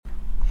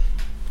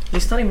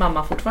Lyssnar din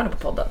mamma fortfarande på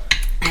podden?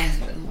 Nej,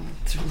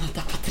 jag tror hon har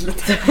tappat det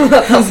lite. Hon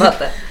har tappat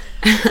det.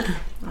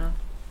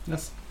 Ja.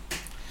 Yes.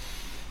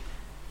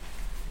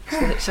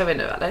 Kör vi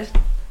nu eller?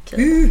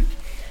 Okay.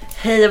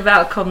 Hej och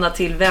välkomna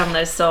till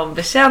Vänner som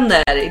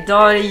bekänner.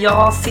 Idag är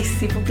jag,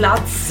 Sissi, på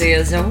plats. Det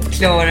är så,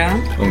 Klara.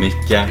 Och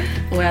Micka.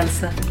 Och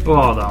Elsa. Och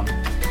Adam.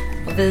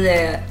 Och vi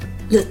är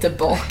lite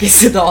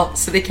bakis idag,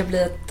 så det kan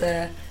bli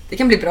det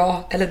kan bli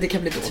bra, eller det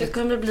kan bli dåligt. Så det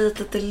kommer bli ett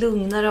lite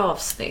lugnare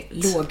avsnitt.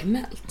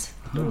 Lågmält.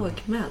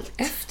 Lågmält.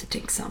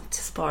 Eftertänksamt.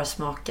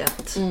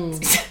 Sparsmakat.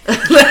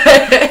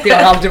 Det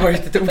har aldrig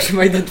varit ett ord som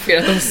har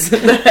identifierat oss.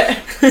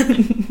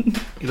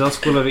 Idag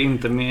skålar vi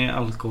inte med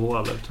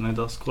alkohol, utan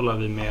idag skålar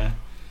vi med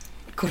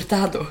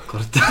Cortado.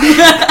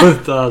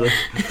 Cortado.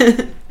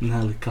 En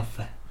härlig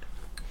kaffe.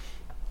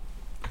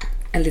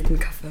 En liten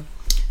kaffe.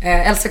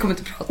 Elsa kommer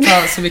inte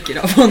prata så mycket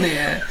idag. Hon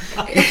är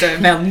inte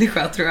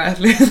människa, tror jag.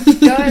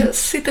 Jag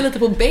sitter lite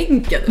på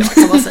bänken idag,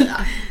 kan man säga.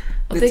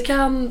 Och det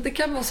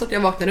kan vara så att jag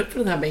vaknar upp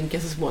från den här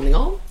bänken så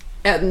småningom,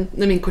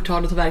 när min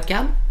Cortado tar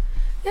verkan.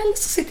 Eller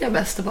så sitter jag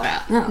bäst och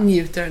bara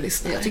njuter och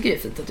lyssnar. Jag tycker det är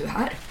fint att du är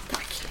här.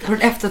 Tack. Har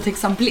du en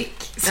eftertänksam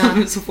blick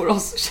så får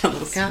oss känna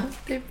oss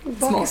det är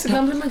bakis,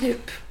 ibland blir man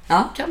djup.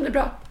 Ja. Kan bli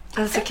bra.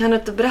 Alltså, kan du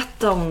inte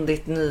berätta om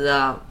ditt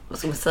nya, vad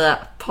ska man säga,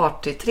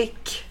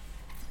 partytrick?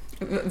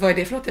 Vad är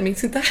det för något? Jag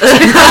minns inte.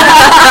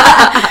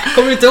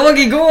 Kommer du inte ihåg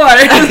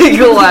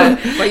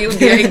igår? Vad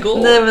gjorde jag igår?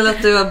 Nej, men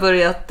att du har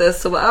börjat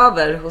sova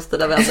över hos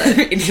dina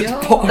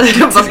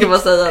vänner. Vad ska man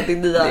säga,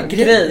 din nya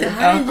grej?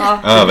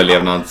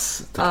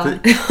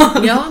 Överlevnadstaktik.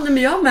 Ja, men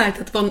jag har märkt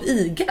att det var en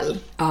igel.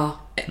 Ja.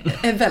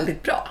 Är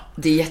väldigt bra.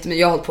 Det är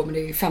jättemycket. Jag har hållit på med det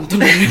i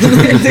 15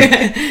 år. Det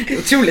är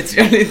otroligt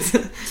trevligt.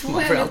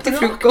 Man får alltid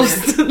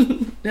frukost.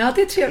 Ja,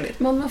 det är trevligt.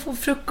 Man får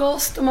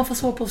frukost och man får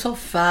sova på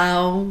soffa.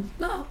 Och,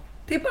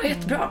 det är bara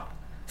jättebra.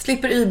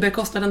 Slipper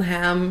IB-kostnaden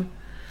hem.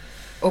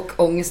 Och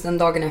ångesten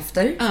dagen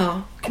efter.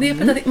 Ja,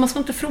 knepet är att man ska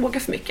inte fråga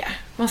för mycket.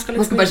 Man ska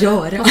bara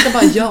göra. Man ska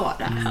bara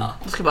göra. Ja.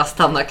 Du ska bara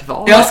stanna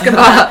kvar. Jag ska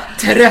bara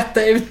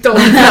trötta ut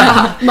dem.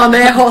 Man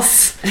är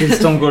hos. Tills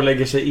de går och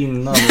lägger sig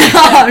innan.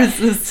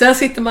 Sen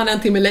sitter man en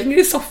timme längre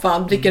i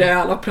soffan, dricker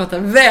öl och pratar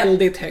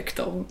väldigt högt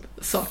om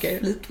saker.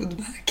 Fleetwood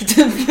Mac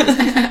typ.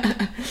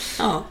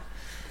 Ja,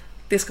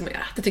 det ska man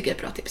göra. Det tycker jag är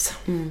ett bra tips.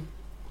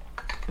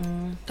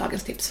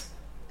 Dagens tips.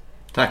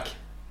 Tack.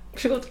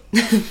 Varsågod.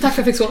 Tack för att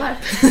jag fick sova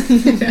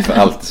här. För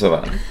allt så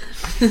var.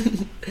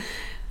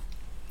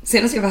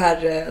 Senast jag var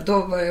här,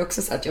 då var jag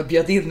också så att jag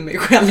bjöd in mig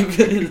själv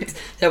hit.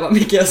 Jag bara,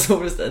 Micke, jag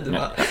sover hos dig. Du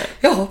bara,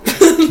 ja.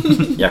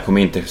 Jag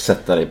kommer inte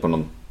sätta dig på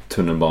någon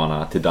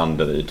tunnelbana till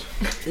Danderyd.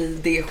 I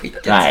det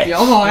skicket. Nej. Jag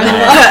har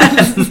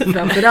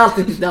Framförallt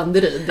inte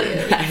Danderyd.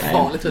 Det är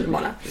farligt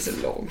tunnelbana. Det är så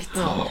långt.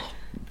 Ja.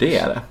 Det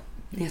är det.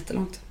 Det är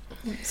jättelångt.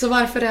 Så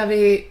varför är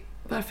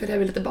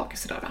vi lite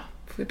bakis idag då?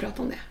 Får vi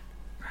prata om det?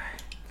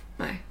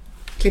 Nej.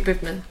 Klipp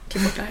ut mig.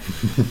 Klipp bort det här.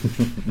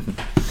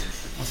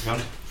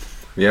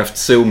 Vi har haft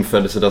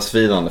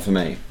Zoom-födelsedagsfirande för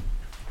mig.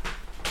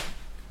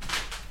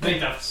 Vi har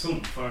inte haft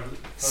Zoom för...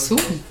 Zoom?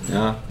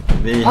 Ja,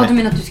 du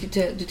menar att du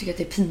tycker att det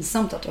är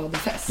pinsamt att du hade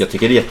fest? Jag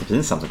tycker det är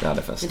jättepinsamt att jag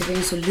hade fest. Men det var ju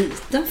en så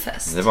liten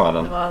fest. Det var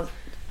den. Det var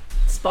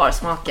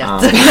sparsmakat.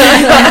 Ja.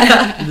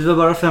 Vi var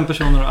bara 5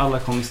 personer och alla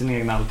kom med sin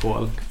egen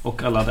alkohol.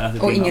 Och alla hade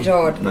ätit och ingen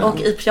rörd. Och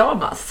i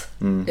pyjamas.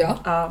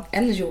 Ja.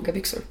 Eller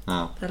yogabyxor.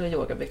 Ja. Eller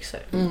yogabyxor.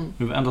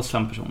 Vi var endast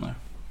 5 personer.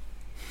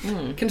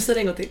 Kan du säga det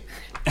en gång till?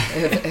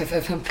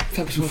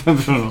 5 personer. 5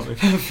 personer.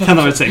 Kan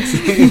ha varit 6.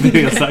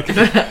 Det är sagt.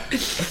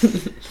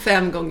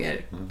 5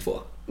 gånger 2.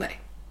 Nej,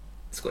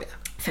 skoja.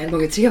 5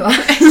 gånger 3, va?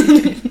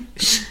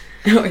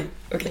 Oj,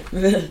 okej.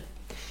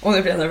 Och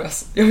nu blir jag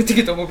nervös. Jag tycker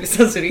inte om att bli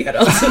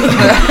censurerad.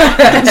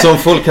 Så om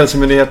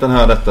Folkhälsomyndigheten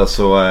hör detta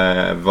så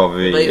var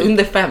vi... Det var ju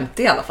under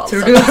 50 i alla fall.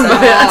 Tror så. du?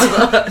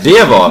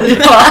 Det var vi.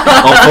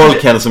 Om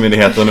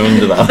Folkhälsomyndigheten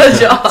undrar.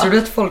 Ja. Tror du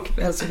att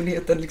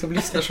Folkhälsomyndigheten liksom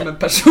lyssnar som en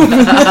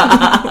person?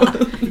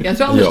 Jag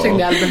tror Anders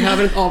Tegnell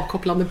behöver en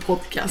avkopplande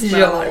podcast.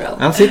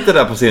 Han sitter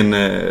där på sin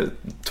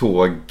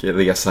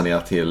tågresa ner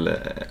till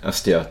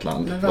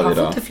Östergötland. Men vad, han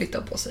får inte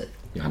flytta på sig.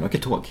 Ja, han åker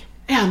tåg.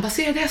 Är han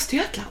baserad i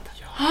Östergötland?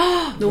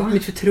 Nu åker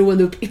mitt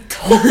förtroende upp i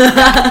topp.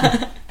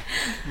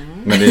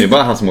 Men det är ju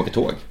bara han som åker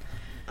tåg.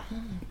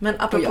 Men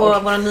apropå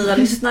våra nya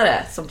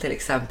lyssnare, som till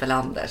exempel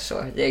Anders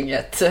och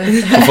gänget.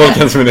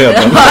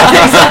 Folkhälsomyndigheten.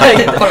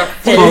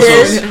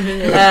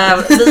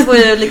 Vi får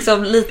ju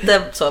liksom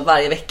lite så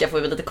varje vecka får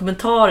vi lite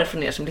kommentarer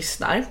från er som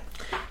lyssnar.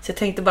 Så jag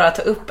tänkte bara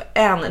ta upp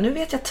en. Nu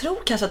vet jag tror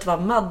kanske att det var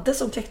Madde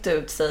som kläckte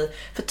ut sig.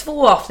 För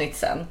 2 avsnitt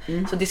sen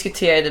så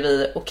diskuterade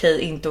vi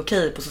okej, inte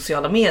okej på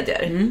sociala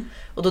medier.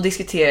 Och då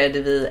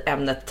diskuterade vi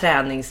ämnet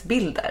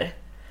träningsbilder.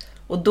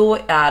 Och då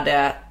är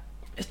det,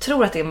 jag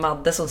tror att det är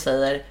Madde som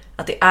säger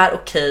att det är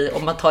okej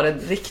om man tar en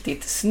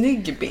riktigt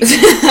snygg bild.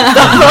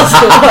 Där man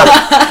står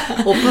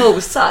och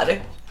posar.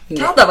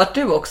 Kan det ha varit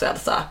du också,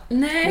 Elsa?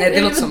 Nej,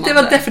 det låter som det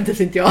var definitivt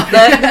inte jag.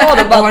 Nej, det var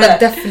det Madde.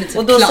 Definitivt.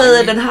 Och då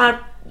säger den här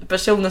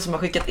personen som har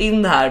skickat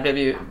in det här blev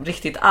ju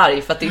riktigt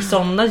arg, för att det är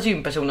sådana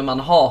gympersoner man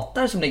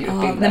hatar som lägger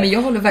upp bilder. Nej, men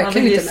jag håller verkligen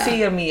man vill ju inte med.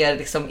 se mer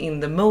liksom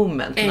in the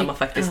moment när man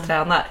faktiskt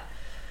tränar.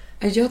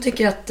 Jag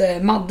tycker att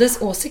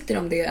Maddes åsikter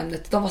om det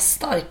ämnet, de var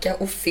starka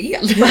och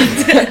fel.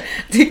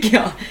 Tycker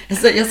jag.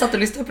 Jag satt och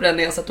lyssnade på den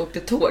när jag satt och åkte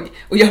tåg.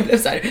 Och jag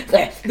blev så här.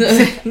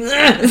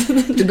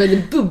 Du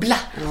började bubbla.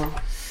 Ja.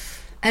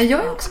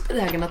 Jag är också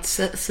benägen att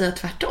säga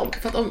tvärtom.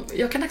 För att om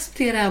jag kan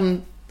acceptera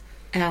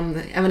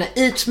jag menar,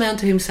 each man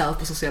to himself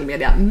på social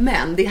media.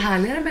 Men det är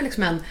härligare med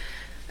liksom en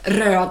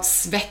röd,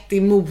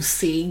 svettig,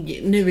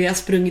 mosig. Nu har jag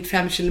sprungit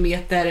 5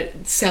 kilometer,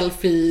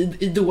 selfie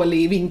i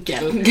dålig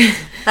vinkel.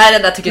 Nej, det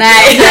där tycker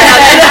Nej.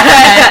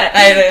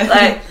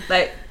 jag.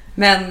 Nej.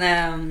 Men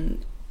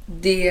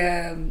det...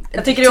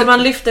 Jag tycker om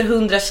man lyfter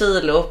 100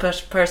 kilo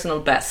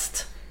personal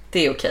best.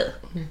 Det är okej.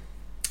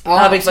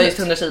 Ja, det vill inte vara just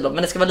 100 kilo,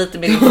 men det ska vara lite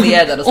mer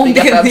imponerande att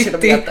springa 5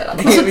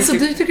 kilometer. Så du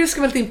tycker det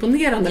ska vara lite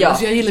imponerande? Ja.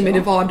 Så jag gillar med det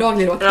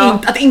vardagliga då,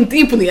 Ja. att inte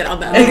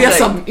imponerande. Det är det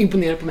som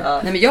imponerar på mig. Ja.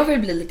 Nej, men jag vill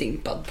bli lite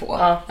impad på.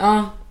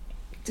 Ja.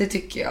 Det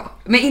tycker jag.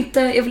 Men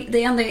inte,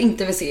 det enda jag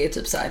inte vill se är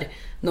typ så här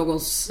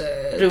någons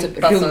Rumpa,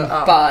 typ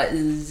rumpa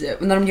i...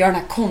 När de gör den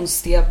här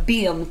konstiga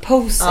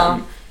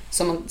benposen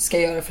som man ska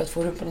göra för att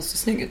få rumpan att se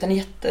snygg ut. Den är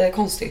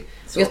jättekonstig.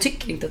 Och jag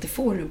tycker inte att det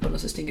får rumpan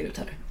att se snygg ut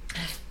heller.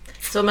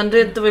 Så men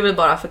då vill vi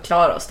bara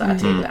förklara oss där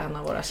till en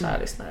av våra kära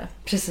lyssnare.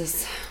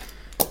 Precis.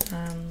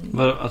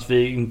 Att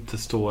vi inte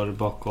står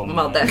bakom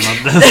Madde.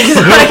 Hänger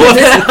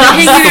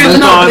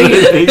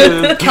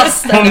ut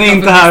Hon är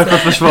inte här för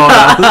att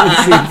försvara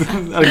sitt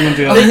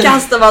argumenterande. Vi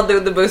kastar Madde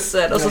under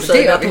bussen och så Ja,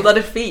 säger vi det att hon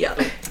hade fel.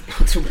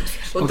 Otroligt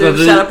fel. Och Och att du,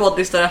 vi- kära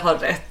poddlyssnare, har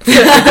rätt.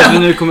 Vi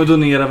nu kommer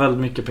donera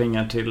väldigt mycket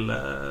pengar till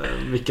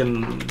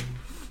vilken...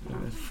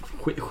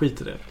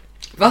 Skit i det.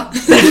 Va?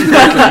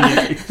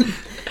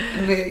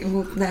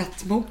 Mot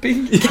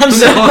nätmobbing. Ja,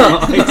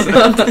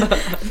 exakt.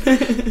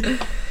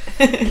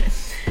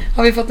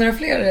 Har vi fått några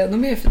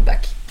mer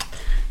feedback?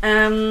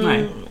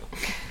 Nej.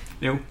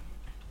 Jo.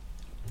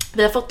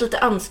 Vi har fått lite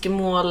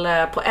önskemål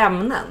på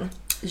ämnen.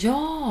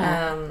 Ja.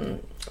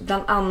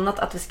 Bland annat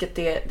att vi ska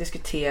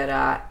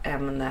diskutera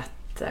ämnet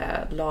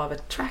Law of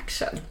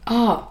Attraction.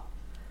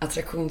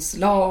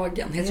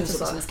 Attraktionslagen. Heter det så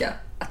på så. svenska?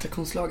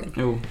 Attraktionslagen.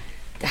 Jo.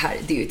 Det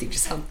är ju ett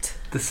intressant.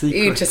 The Det är ju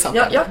Secret. intressant.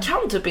 Jag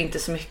kan typ inte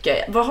så mycket.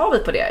 Vad har vi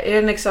på det?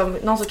 Är det liksom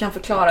någon som kan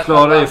förklara?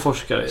 Klara är ju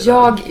forskare.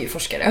 Jag är ju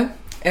forskare.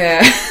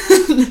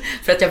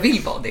 För att jag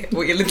vill vara det.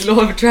 Och enligt Law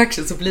of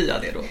Attraction så blir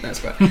jag det då. Nej, jag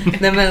skojar.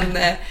 Nej, men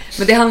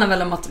det handlar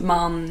väl om att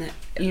man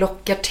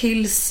lockar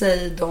till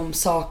sig de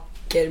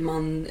saker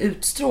man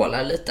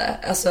utstrålar lite.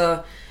 Alltså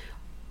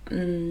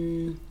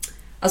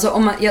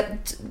om man,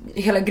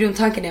 hela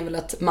grundtanken är väl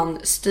att man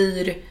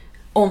styr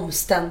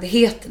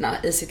omständigheterna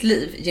i sitt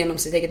liv genom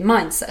sitt eget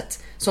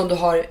mindset. Så om du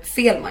har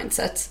fel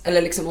mindset,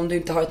 eller liksom om du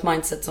inte har ett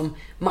mindset som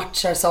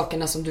matchar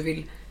sakerna som du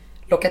vill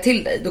locka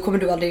till dig, då kommer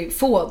du aldrig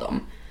få dem.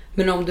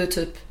 Men om du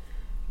typ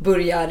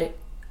börjar,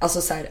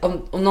 alltså så här,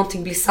 om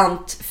någonting blir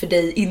sant för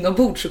dig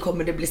inombords så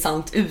kommer det bli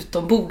sant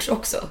utombords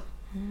också.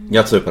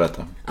 Jag tror på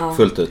detta.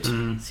 Fullt ut.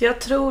 Så jag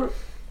tror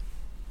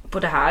på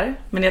det här.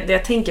 Men det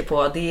jag tänker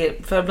på, det är,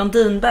 för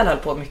Blondinbell höll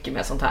på mycket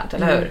med sånt här,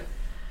 eller hur?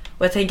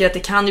 Och jag tänker att det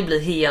kan ju bli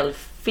helt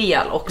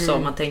fel också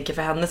om man tänker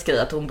för hennes grej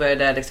att hon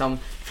började liksom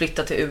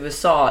flytta till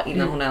USA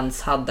innan hon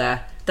ens hade...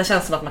 Det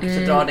känns som att man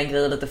kanske drar den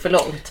grejen lite för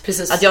långt.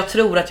 Precis. Att jag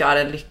tror att jag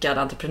är en lyckad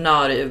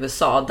entreprenör i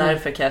USA,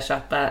 därför kan jag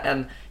köpa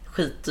en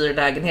skitdyr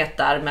lägenhet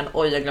där, men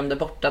oj, jag glömde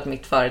bort att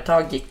mitt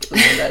företag gick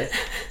under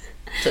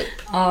typ.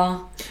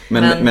 Ja.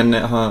 Men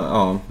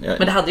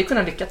det hade ju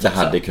kunnat lyckas det också,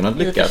 hade kunnat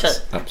i och för sig.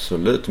 lyckas,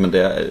 absolut. Men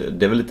det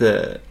är väl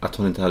lite att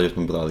hon inte hade gjort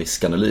någon bra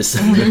riskanalys.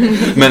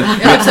 Men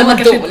Sen man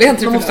dålig måste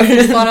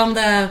entreprenör.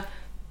 fortfarande...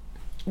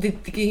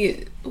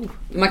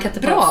 Man kan inte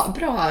Bra,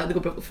 det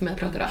går bra för mig att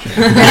prata då.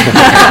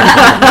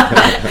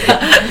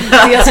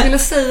 Det jag skulle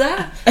säga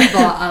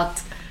var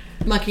att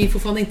man kan ju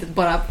fortfarande inte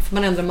bara, för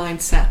man ändrar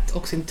mindset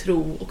och sin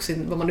tro och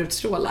vad man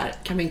utstrålar,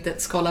 kan man inte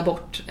skala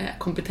bort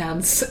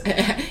kompetens,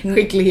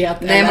 skicklighet.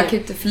 Nej, man kan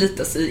inte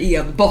förlita sig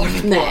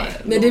enbart på... Nej,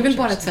 det är väl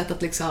bara ett sätt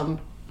att liksom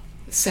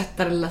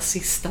sätta den lilla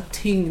sista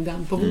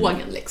tyngden på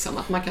vågen liksom,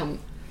 att man kan...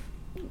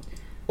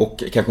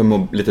 Och kanske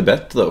må lite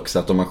bättre också,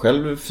 att om man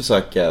själv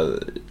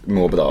försöker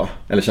må bra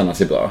eller känna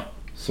sig bra,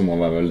 så mår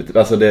man väl lite...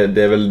 Alltså det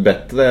är väl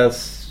bättre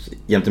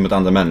gentemot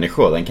andra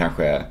människor än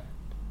kanske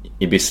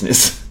i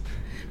business.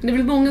 Men det är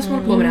väl många som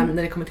håller på med det här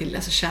när det kommer till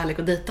alltså kärlek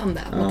och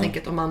dejtande. Man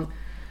tänker att om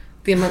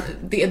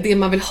det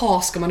man vill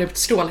ha ska man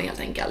utstråla helt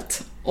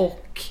enkelt.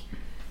 Och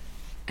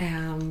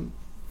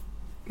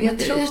jag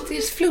tror det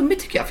är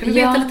flummigt tycker jag. För jag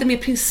vill veta lite mer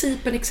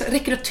principen.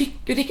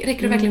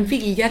 Räcker det verkligen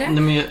vilja det?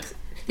 Nej, men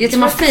Jag tror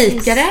man att det finns-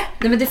 fejkar det?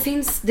 Nej, men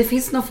det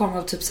finns någon form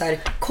av typ så här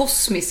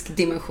kosmisk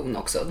dimension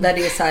också. Där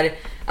det är så här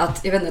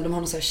att, jag vet inte, de har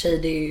någon så här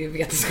shady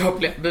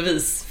vetenskapliga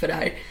bevis för det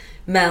här.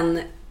 Men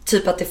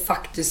typ att det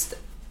faktiskt,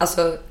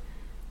 alltså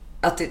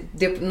att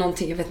det är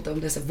någonting, jag vet inte om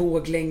det är så här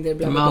våglängder, bla,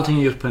 bla, men bla. allting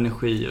är gjort på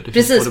energi. Och det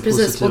finns Precis. både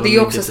positiva Och det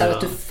är också så här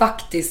negativa. att du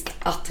faktiskt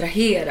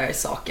attraherar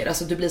saker.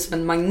 Alltså du blir som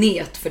en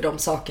magnet för de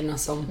sakerna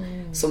som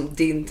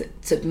din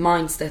typ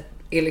mindset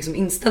är liksom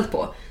inställd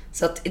på.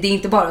 Så att det är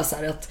inte bara så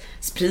här att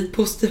sprid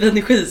positiv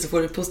energi så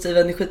får du positiv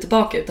energi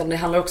tillbaka, utan det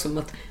handlar också om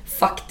att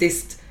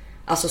faktiskt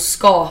alltså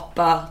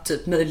skapa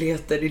typ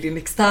möjligheter i din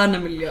externa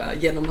miljö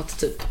genom att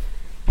typ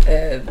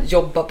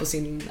jobba på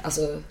sin,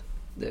 alltså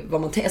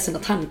vad man sina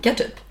tankar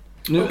typ.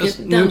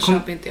 Den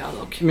köper inte jag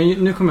dock. Men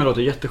nu kommer jag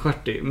låta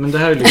jätteskärtig. Men det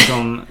här är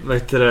liksom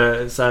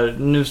så här,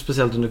 nu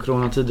speciellt under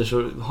coronatider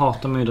så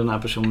hatar man ju den här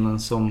personen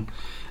som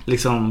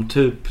liksom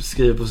typ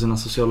skriver på sina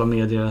sociala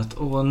medier att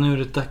nu är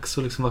det dags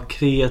att liksom vara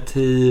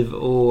kreativ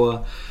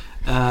och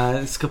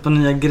skapa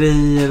nya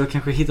grejer och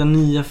kanske hitta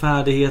nya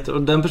färdigheter.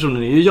 Och den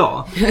personen är ju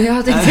jag.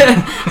 Jag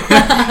tänkte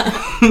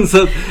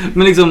så att,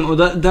 men liksom, och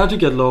där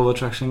tycker jag att Law of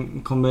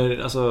Attraction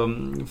kommer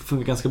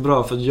funka ganska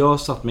bra. För att jag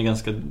satt mig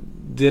ganska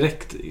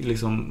direkt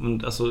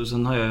liksom, alltså,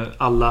 sen har jag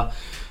alla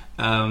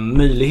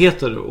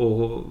möjligheter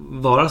att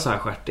vara så här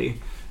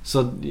skärtig.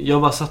 Så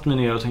jag bara satt mig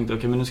ner och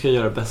tänkte men nu ska jag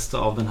göra det bästa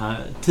av den här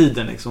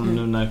tiden liksom,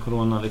 nu när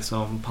corona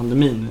liksom,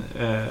 pandemin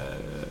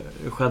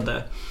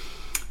skedde.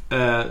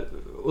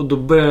 Och då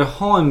började jag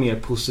ha en mer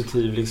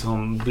positiv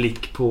liksom,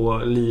 blick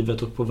på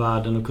livet och på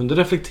världen och kunde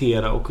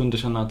reflektera och kunde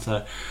känna att så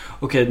här,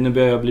 okej, nu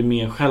börjar jag bli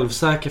mer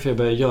självsäker för jag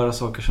börjar göra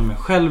saker som jag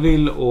själv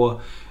vill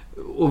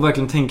och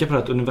verkligen tänka på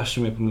att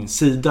universum är på min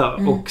sida.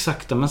 Och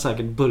sakta men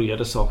säkert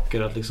började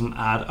saker att liksom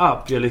add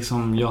up.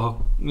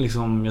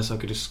 Jag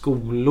söker till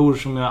skolor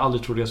som jag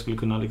aldrig trodde jag skulle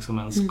kunna liksom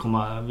ens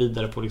komma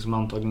vidare på liksom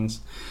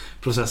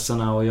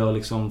antagningsprocesserna, och jag har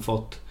liksom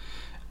fått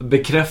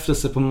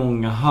bekräftelse på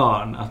många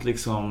hörn att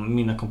liksom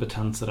mina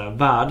kompetenser är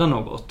värda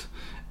något.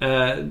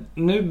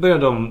 Nu börjar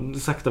de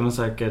sakta men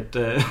säkert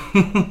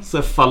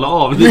så falla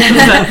av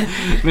lite.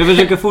 Men jag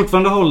försöker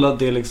fortfarande hålla att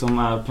det liksom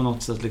är på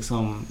något sätt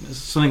liksom,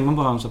 så länge man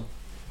bara har en så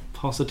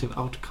positive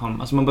outcome.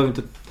 Alltså man behöver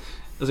inte,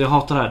 alltså jag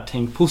hatar det här,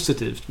 tänk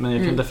positivt, men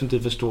jag kan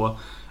definitivt förstå,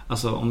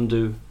 alltså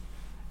om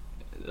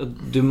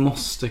du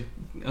måste,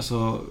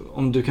 alltså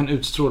om du kan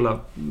utstråla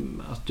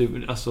att du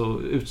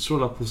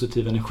utstrålar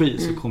positiv energi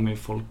så kommer ju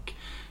folk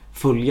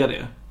följa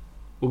det.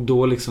 Och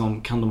då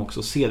liksom kan de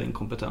också se din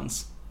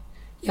kompetens.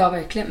 Ja,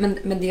 verkligen.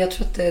 Men det, jag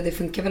tror att det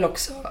funkar väl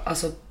också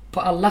alltså, på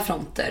alla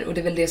fronter. Och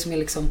det är väl det som är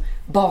liksom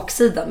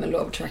baksidan med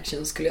Law of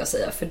Attraction, skulle jag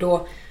säga. För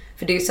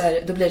det är så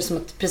här, då blir det som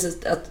att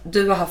precis att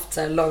du har haft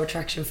så här Law of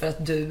Attraction för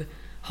att du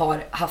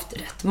har haft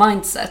rätt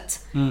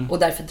mindset och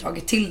därför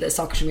dragit till dig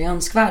saker som är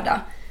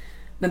önskvärda.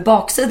 Men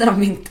baksidan av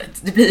myntet,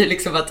 det blir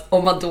liksom att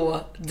om man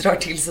då drar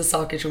till sig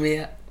saker som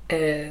är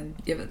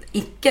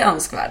icke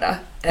önskvärda.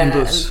 En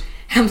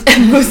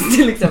buss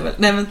till exempel.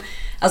 Nej, men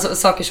alltså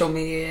saker som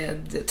är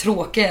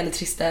tråkiga eller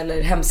trista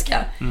eller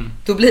hemska.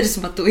 Då blir det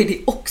som att då är det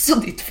också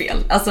ditt fel.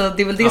 Alltså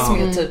det är väl det som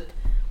är typ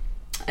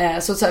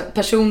så här,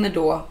 personer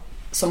då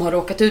som har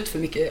råkat ut för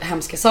mycket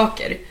hemska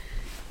saker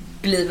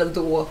blir väl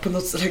då på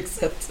något slags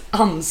sätt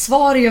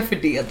ansvariga för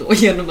det då,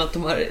 genom att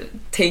de har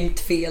tänkt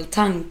fel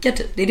tankar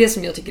typ. Det är det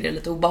som jag tycker är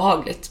lite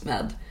obehagligt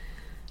med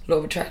Law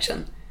of Attraction.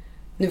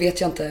 Nu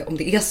vet jag inte om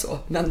det är så,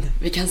 men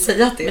vi kan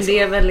säga att det är så. Men det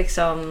är väl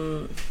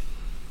liksom,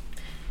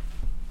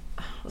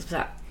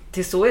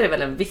 till så är det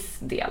väl en viss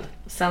del.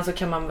 Sen så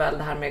kan man väl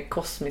det här med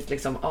kosmiskt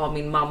liksom,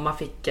 min mamma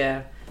fick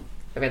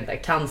jag vet inte,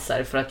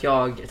 cancer för att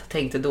jag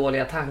tänkte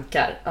dåliga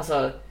tankar.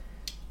 Alltså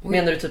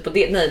menar du typ på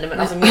det? Nej, men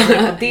alltså menar du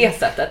på det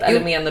sättet?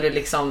 Eller menar du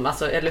liksom,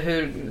 alltså, eller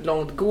hur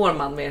långt går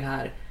man med den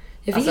här,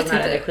 jag alltså, vet den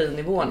här inte.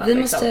 Energinivån? Vi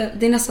måste,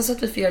 det är nästan så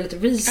att vi får göra lite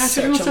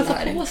research vi måste om det ta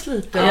här. på oss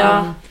lite.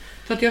 Ja.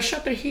 För att jag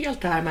köper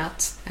helt det här med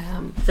att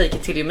fake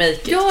it till you make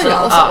it.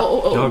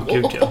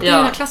 Och den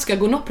här klassiska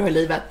går något bra i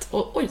livet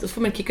och oj, då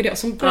får man kicka det och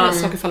så börjar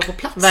saker falla på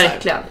plats.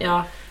 Verkligen,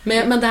 ja.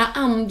 Men det här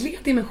andliga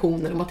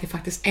dimensionen om att det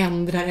faktiskt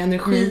ändrar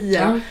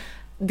energier.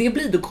 Det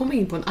blir, då kommer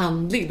in på en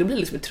andlig, då blir det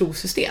liksom ett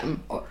trosystem.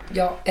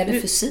 Ja,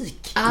 eller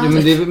fysik. Ja,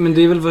 men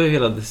det är väl vad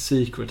hela The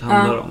Secret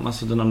handlar om.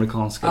 Alltså den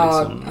amerikanska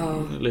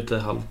liksom, lite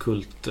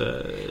halvkult.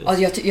 Ja,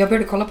 jag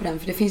började kolla på den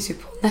för det finns ju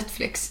på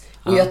Netflix.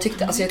 Och jag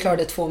tyckte, alltså jag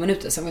klarade 2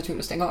 minuter, sen var jag tvungen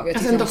att stänga av.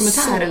 Alltså en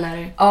dokumentär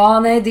eller? Ja,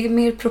 nej, det är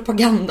mer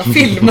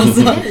propagandafilm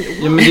alltså.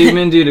 Ja,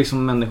 men det är ju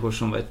liksom människor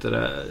som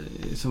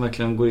som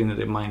verkligen går in i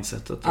det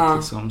mindsetet att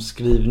liksom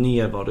skriv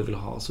ner vad du vill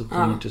ha, så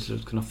kommer du till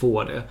slut kunna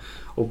få det.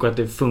 Och att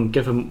det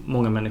funkar för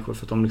många människor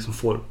för att de liksom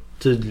får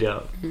tydliga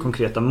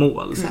konkreta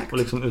mål och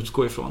liksom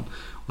utgå ifrån.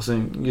 Och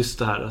sen just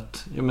det här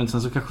att men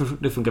sen så kanske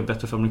det funkar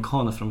bättre för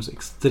amerikaner, för de är så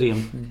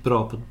extremt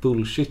bra på att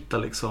bullshitta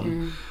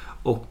liksom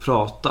och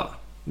prata.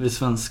 Vi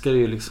svenskar är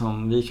ju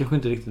liksom, vi kanske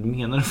inte riktigt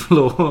menar det för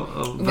Law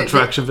of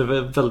Attraction, för det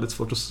är väldigt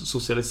svårt att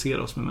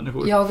socialisera oss med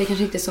människor. Ja, och vi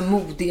kanske inte är så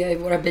modiga i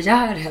våra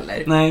begär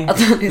heller. Nej,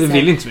 vi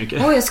vill inte så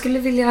mycket. Jag skulle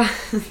vilja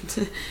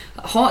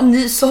ha en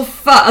ny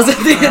soffa.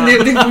 Alltså det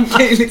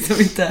funkar ju liksom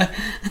inte.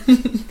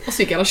 Och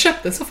så gick jag och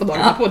köpte en soffa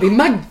dagen på, det är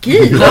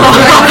magi.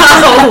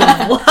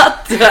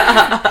 What?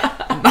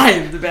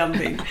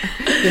 Mindbending.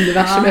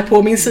 Universum är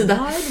på min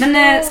sida.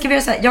 Men ska vi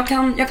göra så här,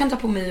 jag kan ta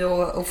på mig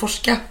och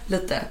forska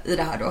lite i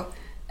det här då.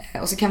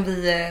 Och så kan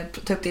vi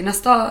ta upp det i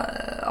nästa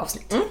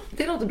avsnitt.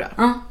 Det låter bra.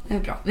 Ja, det är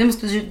bra. Vi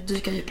måste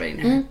dyka djupare in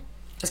här.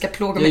 Jag ska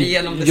plåga mig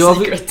igenom The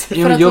Secret.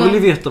 Jag vill ju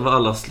veta vad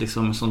allas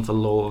liksom, i sånt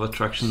fall Law of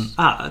Attraction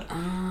är.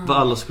 Vad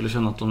alla skulle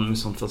känna att de i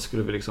sånt fall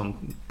skulle vi liksom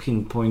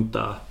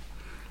pinpointa.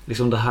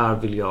 Liksom det här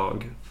vill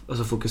jag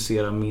alltså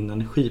fokusera min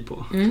energi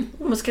på.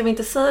 Men ska vi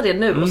inte säga det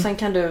nu och sen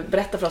kan du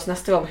berätta för oss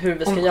nästa gång hur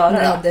vi ska göra om det?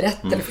 vi hade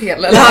rätt eller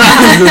fel eller?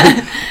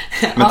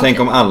 Men tänk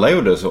om alla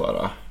gjorde så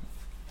då?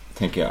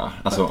 Tänker jag.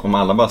 Alltså om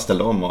alla bara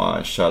ställde om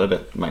och körde det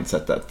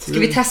mindsetet. Ska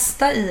vi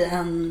testa i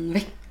en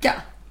vecka?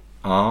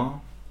 Ja.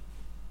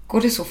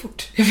 Går det så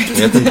fort? Jag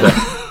vet inte.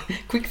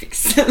 Quick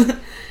fix.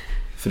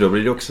 För då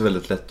blir det också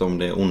väldigt lätt om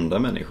det är onda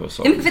människor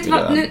som Ja, men vet du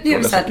vad? Nu gör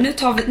vi så här.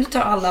 saker. Nu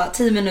tar alla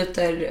 10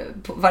 minuter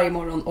på varje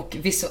morgon och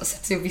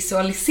sätter sig och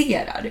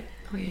visualiserar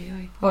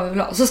vad vi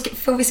vill ha. Så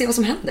får vi se vad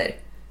som händer.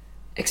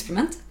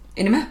 Experiment.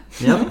 Är ni med?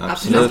 Ja,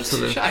 Absolut.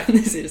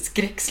 Ni ser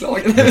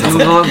skräckslag.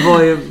 Men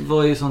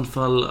vad är i sånt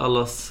fall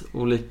allas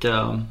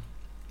olika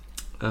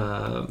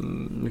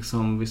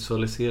liksom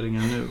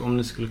visualiseringar nu? Om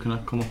ni skulle kunna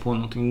komma på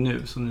någonting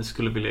nu som ni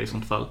skulle vilja i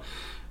sånt fall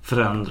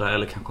förändra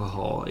eller kanske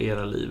ha i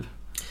era liv.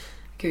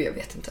 Gud, jag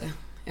vet inte.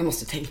 Jag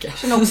måste tänka. Jag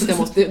känner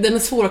också att den är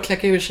svår att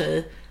kläcka ur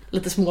sig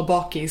lite små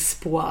bakis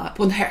på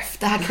en höft.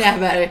 Det här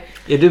kräver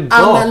är du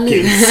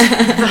analys.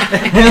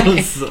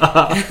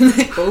 Elsa?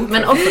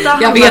 Men ofta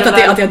Jag vet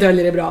att jag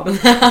döljer det bra. Men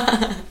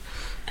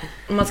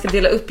om man ska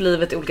dela upp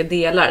livet i olika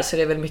delar så är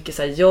det väl mycket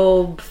så här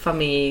jobb,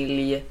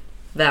 familj,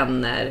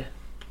 vänner,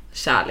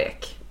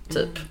 kärlek,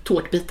 typ.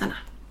 Tårtbitarna.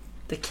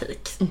 The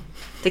cakes.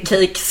 The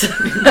cakes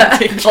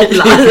of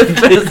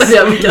life, som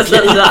jag brukar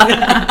säga.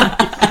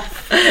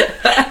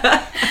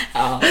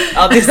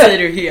 Ja, det säger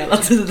du hela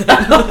tiden.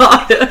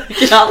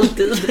 Jag kan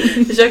alltid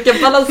försöka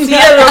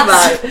balansera de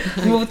här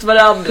mot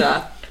varandra.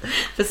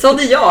 För sån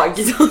är jag.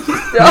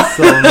 Ja.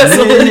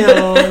 Sån är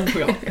jag.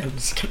 Jag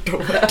älskar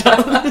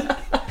tårtan.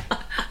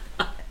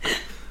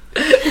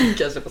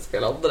 Kanske får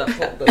spela om den här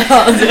podden.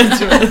 Ja, det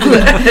tror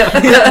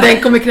jag.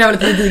 Den kommer kräva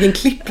lite gedigen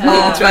klippning.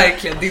 Ja, jag tror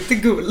verkligen. Det är inte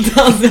guld.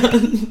 Alltså.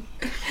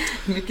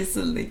 Mycket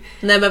sylning.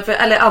 Nej, men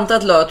eller anta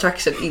att law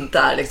attraction inte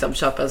är liksom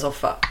köpa en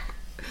soffa.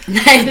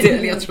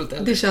 Nej, jag tror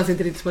inte Det känns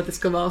inte riktigt som att det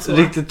ska vara så.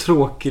 Riktigt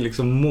tråkig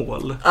liksom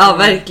mål. Ja,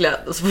 verkligen.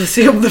 Och så får vi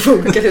se om det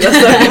funkar till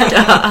nästa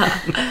vecka.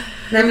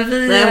 Nej,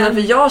 men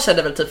för jag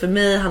kände väl typ, för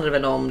mig handlar det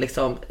väl om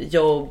liksom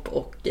jobb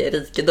och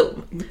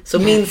rikedom. Så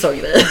min sån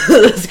grej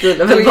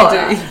skulle väl vara... Du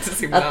är inte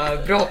så himla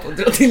bra på att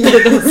dra till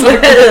dig den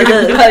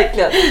Nej,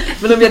 verkligen.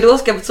 Men om jag då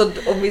ska,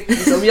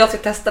 om jag ska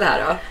testa det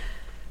här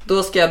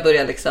då ska jag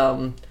börja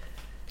liksom...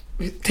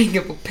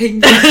 Tänka på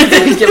pengar.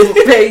 Tänka på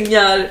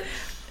pengar.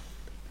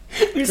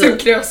 Som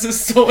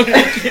krösussorg.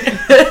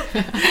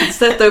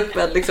 Sätta upp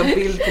en liksom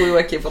bild på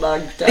Joakim von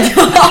Anka.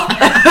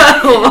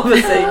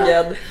 Ovanför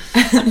sängen.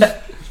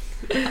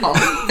 Ja,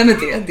 men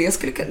det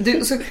skulle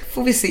du, så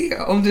får vi se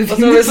om du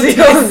vinner på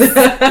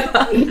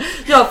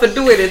Ja, för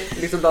då är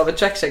det liksom love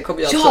attraction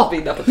kommer jag att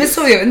vinna på. Men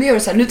så gör du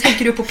så här, nu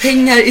tänker du på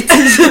pengar i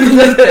 10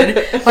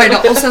 minuter varje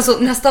dag och sen så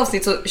nästa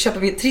avsnitt så köper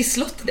vi en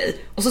trisslott till dig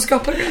och så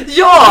skapar du det.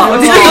 Ja!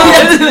 Och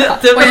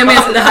jag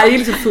menar, det här är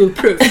liksom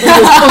foolproof.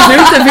 Om du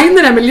inte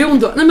vinner 1 miljon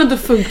då, nej men då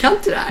funkar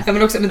inte det här. Ja,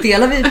 men också, men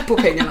delar vi på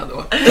pengarna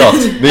då? Ja,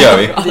 det gör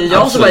vi. Det är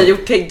jag som har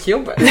gjort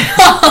tänkjobbet.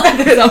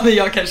 Ja, men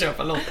jag kan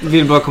köpa lott.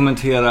 Vill bara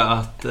kommentera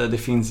att det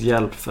finns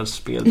hjälp för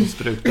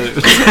spelmissbruk där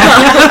ute.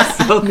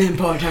 Men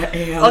bara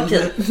en.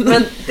 Okej,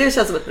 men det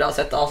känns som ett bra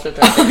sätt att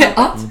avsluta.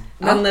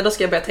 Men då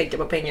ska jag börja tänka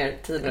på pengar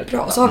 10 minuter.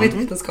 Bra, så har vi ett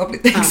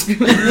vetenskapligt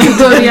experiment.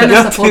 Börjar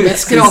nästa podd med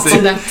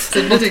skrapande. Så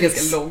det blir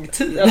ganska lång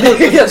tid.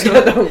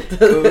 Ganska lång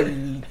tid.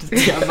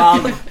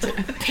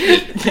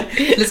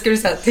 Eller ska du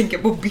säga tänka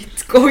på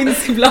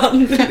bitcoins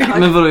ibland?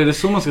 Men vadå, är det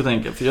så man ska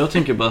tänka? För jag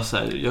tänker bara så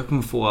här, jag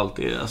kommer få allt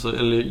det, alltså,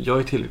 eller jag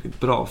är tillräckligt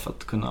bra för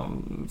att kunna,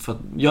 för att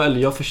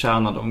jag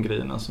förtjänar de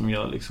grejerna som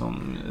jag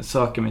liksom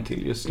söker mig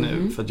till just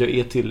nu, för att jag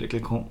är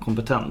tillräckligt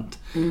kompetent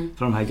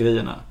för de här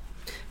grejerna.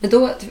 Men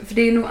då, för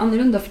det är nog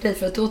annorlunda för dig,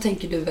 för att då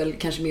tänker du väl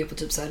kanske mer på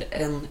typ så här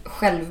en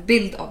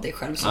självbild av dig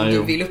själv som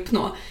du vill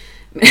uppnå.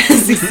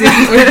 Cissi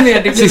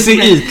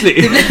är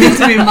ytlig. Det blir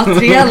lite mer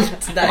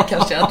materiellt där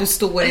kanske, att du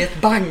står i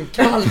ett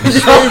bankvalv i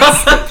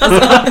Schweiz.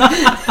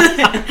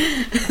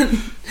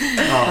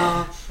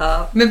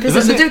 Men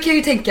precis, men du kan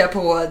ju tänka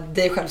på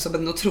dig själv som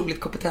en otroligt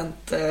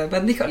kompetent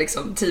människa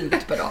liksom 10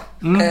 minuter per dag.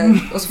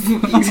 Och så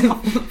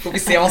får vi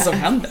se vad som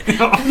händer.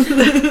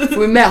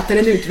 Får vi mäta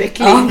en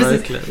utveckling. Ja,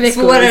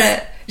 precis.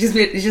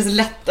 Det känns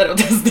lättare att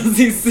testa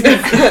Cissi.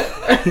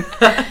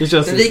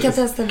 Vi kan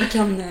testa, du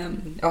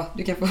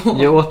kan få.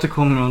 Jag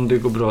återkommer om det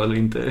går bra eller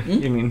inte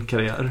i min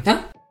karriär. Ja.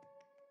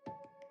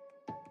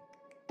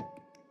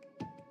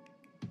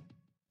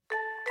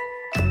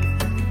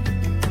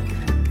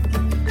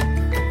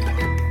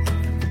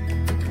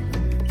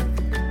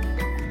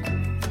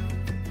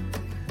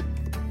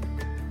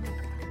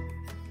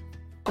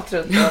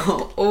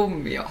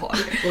 Om jag har.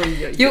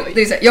 Jo,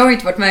 det är så här, jag har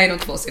inte varit med i de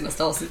 2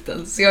 senaste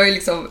avsnitten, så jag har ju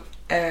liksom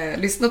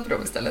lyssnat på dem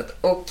istället.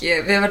 Och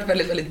vi har varit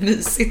väldigt, väldigt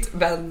mysigt.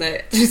 Men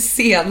det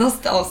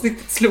senaste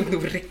avsnittet slog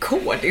nog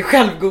rekord i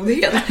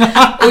självgodhet.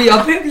 Och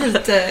jag blev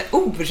lite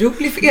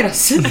orolig för era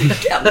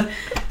psyken.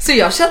 Så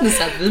jag kände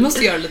så att vi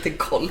måste göra en liten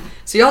koll.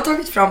 Så jag har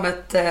tagit fram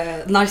ett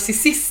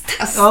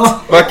narcissisttest.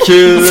 Vad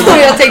kul! Så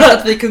jag tänkte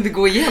att vi kunde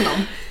gå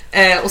igenom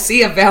och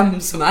se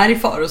vem som är i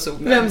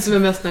farozonen. Vem som är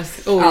mest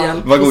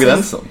Vad går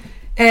gränsen?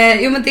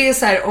 Jo men det är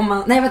så här om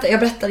man... Nej vänta, jag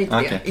berättar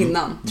inte det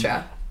innan tror jag.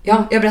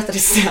 Ja, jag berättar det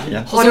sen. Ja.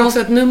 Har du också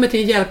ett nummer till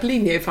en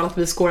hjälplinje ifall att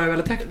vi skårar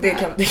väldigt högt?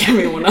 Det kan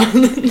vi ordna.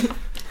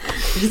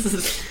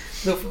 Precis.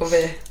 Då får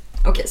vi...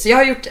 Okej, så jag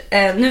har gjort...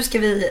 nu ska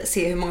vi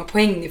se hur många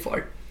poäng ni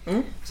får.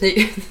 Så,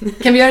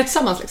 Kan vi göra det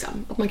tillsammans liksom?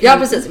 Att man kan... Ja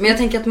precis, men jag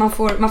tänker att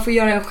man får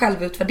göra en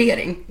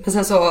självutvärdering. Men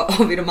sen så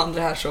har vi de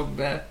andra här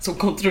som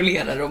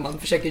kontrollerar om man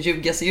försöker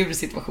ljuga sig ur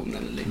situationen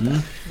eller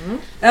inte.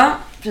 Ja,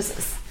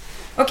 precis.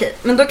 Okej,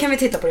 men då kan vi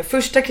titta på det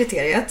första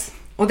kriteriet.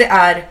 Och det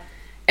är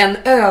en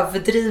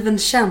överdriven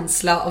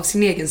känsla av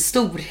sin egen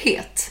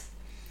storhet.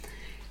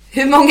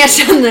 Hur många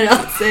känner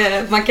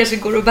att man kanske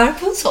går och bär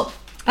på en sån?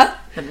 Ha?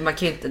 Man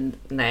kan ju inte...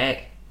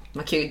 Nej.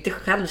 Man kan ju inte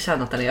själv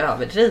känna att den är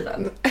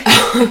överdriven.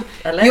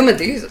 Eller? Jo men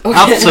det är ju så.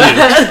 Absolut.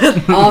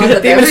 Ja, men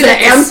Det är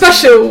väl en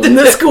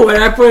person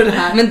skårar på den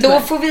här. Men då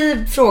får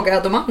vi fråga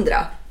de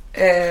andra.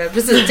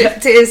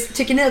 Precis.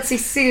 Tycker ni att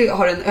Sissi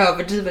har en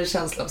överdriven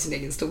känsla av sin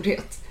egen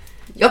storhet?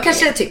 Jag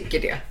kanske tycker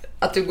det.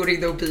 Att du går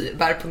in och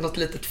bär på något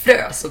litet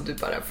frö som du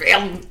bara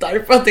väntar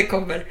på att det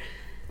kommer.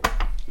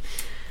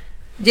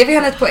 Ger vi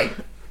henne ett poäng?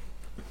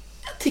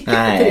 Jag tycker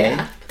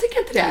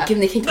inte det. Gud,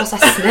 ni kan inte vara så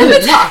här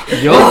snälla.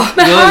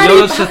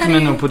 Jag sätter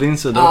mig nog på din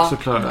sida också,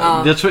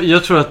 Klara.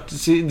 Jag tror att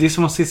det är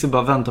som att Cissi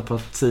bara väntar på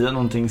att säga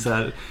någonting så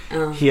här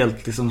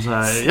helt liksom så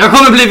här. Jag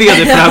kommer bli vd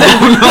för det här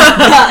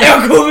bolaget.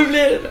 Jag kommer bli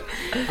det.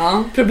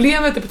 Ja.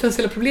 Det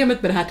potentiella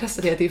problemet med det här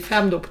testet är att det är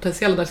 5 då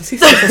potentiella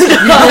narcissister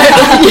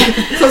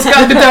som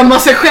ska bedöma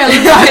sig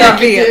själva. Jag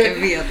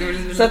vet.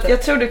 Så att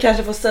jag tror du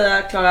kanske får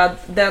säga, Klara,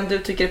 den du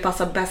tycker det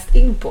passar bäst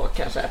in på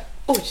kanske.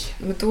 Oj,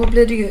 men då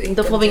blir det ju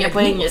inte. Då får vi inga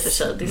poäng i för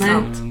sig, det är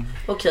sant.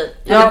 Okej.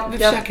 Vi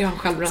försöker ha en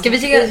självbra. Ska vi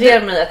ge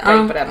mig ett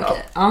poäng på den då?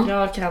 Okay. Ja.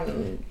 Jag kan...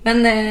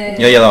 Men,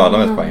 jag ger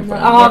Adam ett poäng på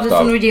den. Ja, vi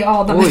får nog ge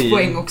Adam ett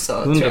poäng också.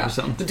 100%. Tror jag.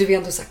 Men du är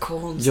ändå så här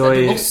konstig. Jag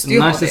du måste ju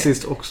är ha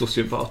narcissist och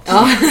sociopat.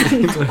 Ja,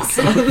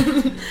 alltså.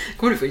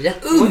 Kommer du få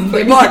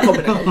jätteunderbar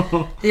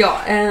kombination. Ja,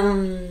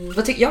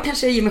 jag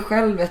kanske ger mig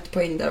själv ett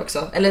poäng där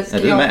också. Eller ska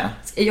är du med?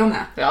 Är jag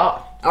med?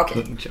 Ja.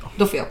 Okej,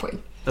 då får jag poäng.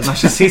 En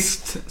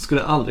narcissist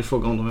skulle aldrig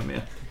fråga om de är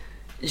med.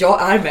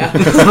 Jag är med.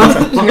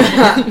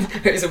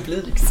 Jag är så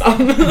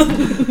blygsam.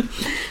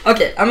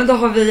 Okej, ja men då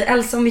har vi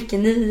Elsa och Micke,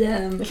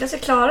 Ni kanske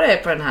klarar er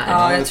på den här.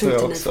 Ja, jag det tror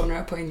tror inte jag ni också. får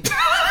några poäng.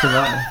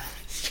 Tyvärr.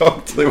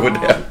 Jag tror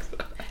det.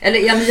 Eller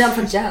är ni i alla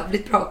fall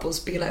jävligt bra på att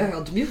spela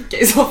ödmjuka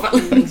i så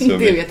fall?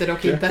 Det vet jag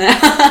dock inte.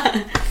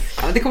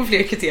 Ja, det kommer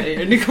fler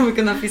kriterier. Ni kommer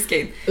kunna fiska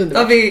in. Då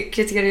har vi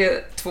kriterie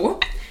 2.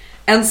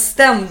 En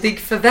ständig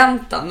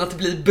förväntan att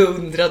bli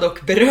beundrad och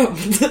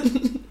berömd.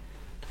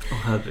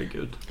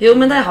 Herregud. Jo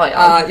men det har jag.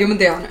 Ja, jo men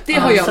det har ni. Det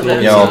har jag.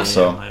 Absolut. Jag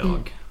också.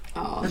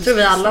 Jag tror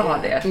vi alla har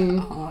det.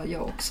 Ja,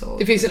 jag också.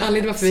 Det finns en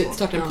anledning varför vi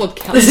startar en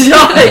podcast.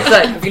 Ja,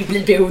 exakt. Jag vill bli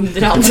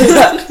beundrad.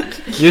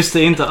 Just det,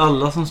 är inte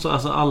alla som står,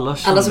 alltså alla Alla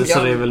som kändisar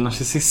jag. är väl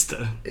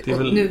narcissister. Det är Och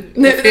väl...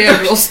 nu refererar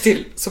vi oss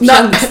till som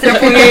tjänster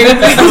på er.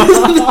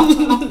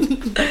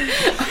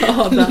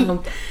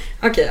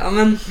 Okej, ja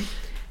men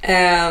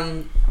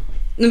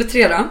nummer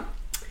 3 då.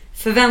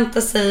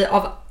 Förvänta sig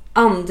av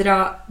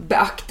andra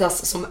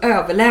beaktas som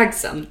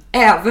överlägsen,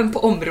 även på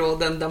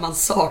områden där man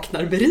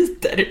saknar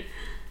meriter.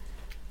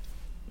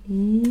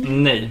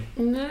 Nej.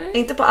 Nej.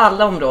 Inte på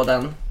alla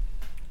områden.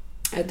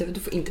 Du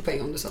får inte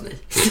poäng om du sa nej.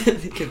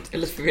 Gud,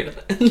 eller förvirrad.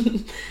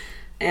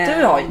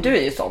 Du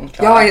är ju sån,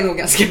 Klara. Jag är nog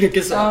ganska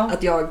mycket så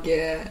att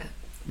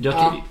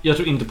Jag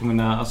tror inte på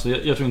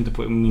jag tror inte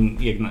på min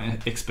egna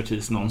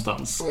expertis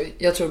någonstans. Oj,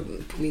 jag tror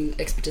på min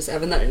expertis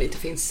även när den inte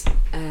finns.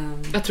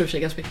 Jag tror sig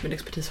ganska mycket med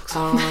expertis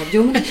också.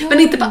 Men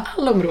inte på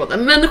alla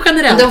områden, men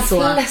generellt de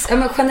så. flesta,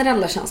 men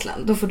generella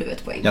känslan, då får du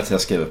ett poäng. Jag tror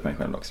jag skriver upp mig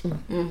själv också.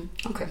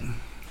 Okej.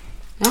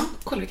 Ja,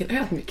 Kolla vilken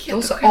ödmjukhet.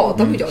 då så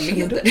Adam och jag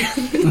leder.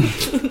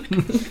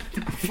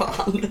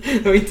 Fan,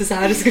 det var inte så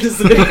här det skulle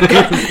se ut.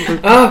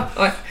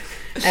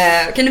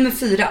 Okej, nummer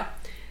 4.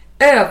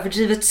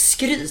 Överdrivet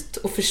skryt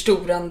och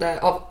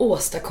förstorande av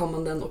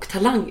åstadkommanden och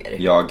talanger.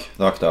 Jag,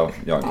 rakt av,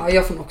 jag. Ja,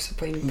 jag får nog också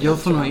poäng. Jag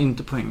får nog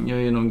inte poäng.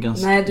 Jag är nog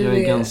ganska... Nej, du jag är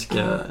är-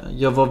 ganska...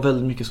 Jag var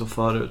väldigt mycket så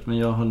förut, men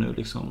jag har nu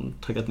liksom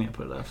taggat ner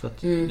på det där för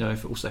att jag är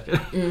för osäker.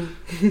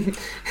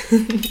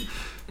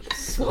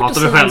 Svårt Hatar att du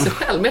säga själv? om sig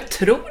själv, men jag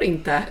tror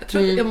inte. Jag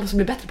tror jag måste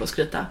bli bättre på att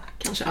skryta,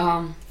 kanske.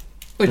 Ja,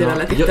 Oj, det där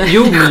lät inte.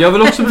 Jo, men jag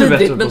vill också bli vidrigt,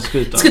 bättre på men att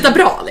skryta. Skryta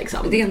bra liksom.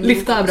 det är en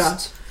Lyfta bra.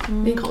 konst.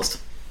 Det är en konst.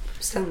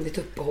 Ständigt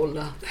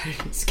uppehålla det här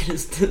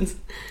skryten.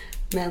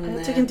 Men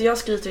Jag tycker inte jag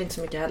skryter inte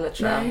så mycket heller,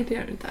 tror jag. Nej, det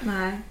gör du inte.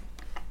 Nej.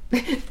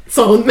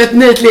 Så hon med ett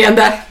nöjt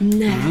leende.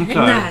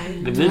 Klar.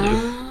 nej. Det blir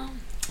du.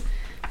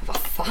 vad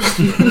fan.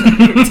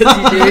 Du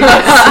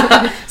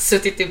har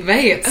suttit i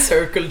mig ett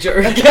circle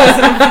jerk.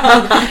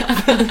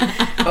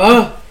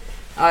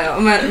 Ja,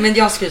 men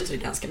jag skryter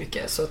ganska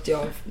mycket så att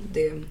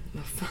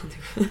vad fan.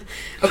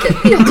 Okej,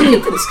 Jag tycker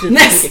inte du skryter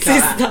näst mycket,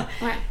 Klara. sista.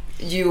 Nej.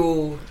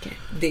 Jo,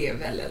 det är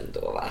väl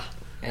ändå va?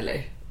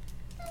 Eller?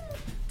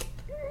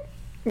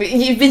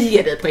 Vi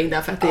ger dig poäng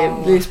där för att det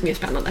blir mer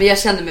spännande. Men jag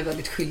känner mig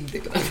väldigt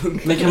skyldig på den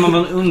punkten. Men kan man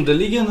vara en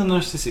underliggande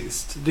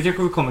narcissist? Det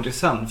kanske vi kommer till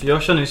sen. För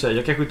jag känner ju såhär,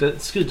 jag kanske inte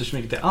skryter så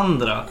mycket till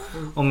andra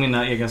om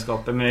mina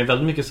egenskaper. Men jag är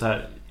väldigt mycket så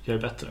här: jag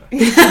är bättre.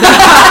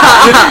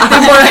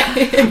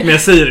 Men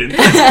jag säger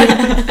inte.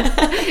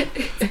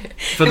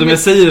 För att om jag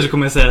säger det så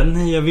kommer jag säga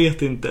nej, jag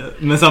vet inte.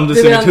 Men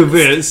samtidigt så mitt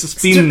huvud så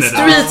spinner det.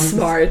 Street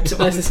smart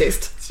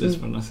narcissist.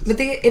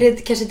 Men är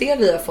det kanske det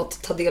vi har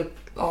fått ta del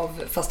av,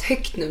 fast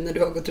högt nu när du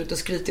har gått ut och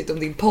skrytit om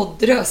din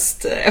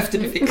poddröst efter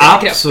du fick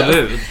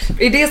Absolut.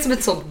 Är det som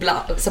ett sånt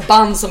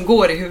band som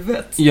går i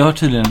huvudet? Jag har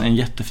tydligen en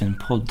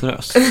jättefin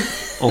poddröst.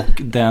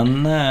 Och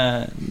den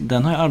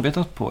har jag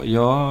arbetat på.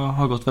 Jag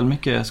har gått väldigt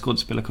mycket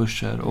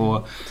skådespelarkurser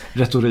och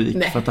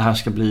retorik för att det här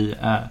ska bli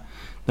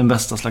den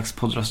bästa slags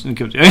poddrösten.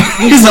 Gud, jag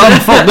är i samma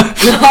podd.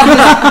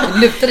 Du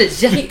lutar dig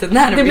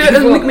jättenära. Det blir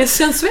en mycket mer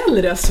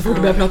sensuell röst så fort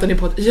du börjar prata i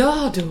podd.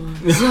 Ja, du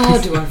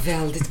har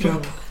väldigt bra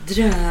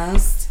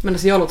poddröst. Men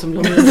alltså jag låter som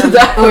Blom. Det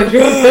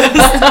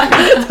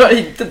var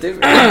inte du.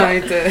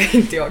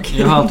 Inte jag.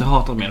 Jag har alltid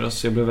hatat min röst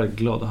så jag blev väldigt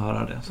glad att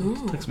höra det. Så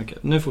tack så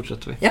mycket. Nu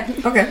fortsätter vi. Ja,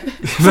 okej.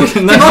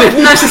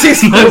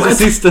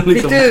 Narcissisten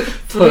liksom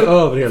för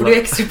över hela. Får du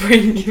extra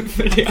poäng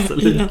för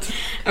det?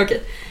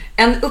 Okej.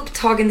 En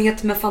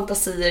upptagenhet med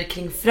fantasier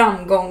kring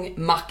framgång,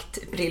 makt,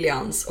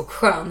 briljans och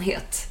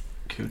skönhet.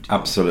 Gud,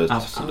 Absolut.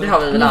 Det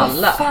har vi väl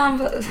alla.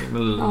 Fan,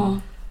 ja.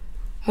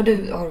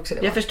 Har också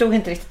det? Jag förstod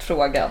inte riktigt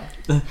frågan.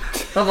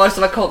 Vad var det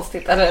som var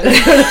konstigt?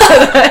 Eller?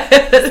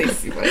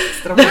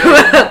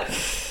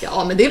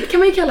 Ja, men det kan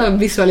man ju kalla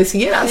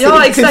visualisera.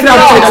 Ja, exakt.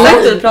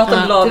 Du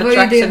pratar om law of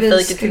attraction,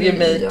 fake it till you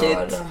make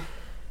it.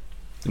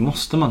 Det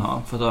måste man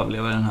ha för att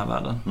överleva i den här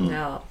världen.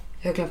 Ja.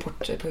 Jag har glömt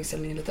bort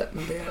poängställningen lite,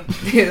 men det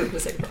är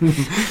säkert bra.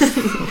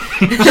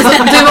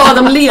 Du var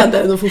Adam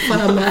leder då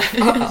fortfarande.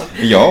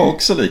 Jag är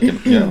också lika.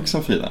 Jag är också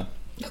en Frida.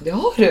 Ja, det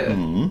har du.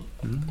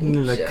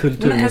 Lilla Men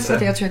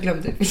kulturminister. jag tror jag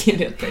glömde ge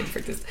rätt poäng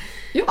faktiskt.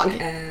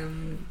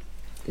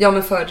 Jag?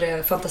 Men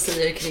för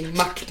fantasier kring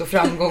makt och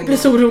framgång. Jag blir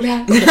så orolig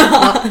här.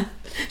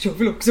 Jag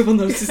vill också vara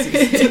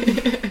narcissist.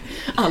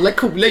 Alla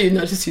coola är ju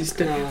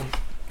narcissister. Ja,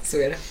 så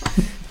är det.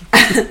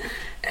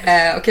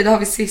 Okej, då har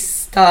vi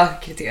sista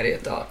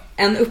kriteriet då.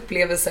 En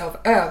upplevelse av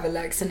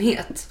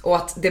överlägsenhet och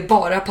att det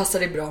bara passar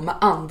dig bra med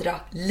andra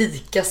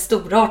lika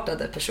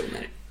storartade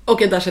personer.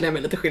 Okej, där känner jag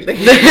mig lite skyldig.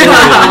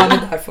 Ja, men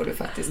där får du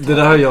faktiskt Det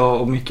där har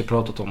jag och mycket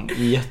pratat om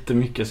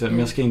jättemycket, så men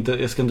jag ska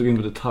inte gå in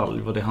på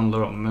detalj vad det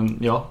handlar om, men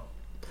ja.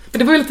 Men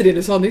det var ju lite det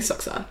du sa nyss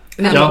också.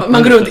 Ja,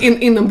 man går runt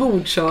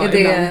inombords så är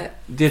det är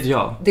ett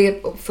ja. Det är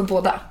för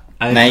båda.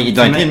 Nej,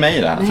 dra inte in mig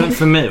i det här.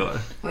 För mig var det.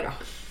 Vadå?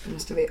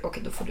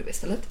 Okej, då får du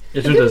istället.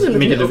 Jag tror inte,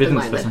 Mikael, du vet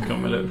inte vad jag snackar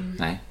om, eller?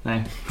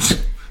 Nej.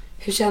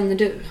 Hur känner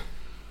du?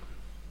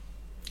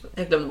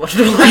 Jag glömde bort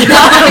frågan.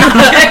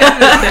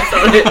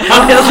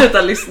 Jag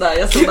slutar lyssna.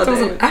 Jag Gud, vad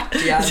som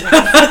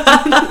ärtjärn.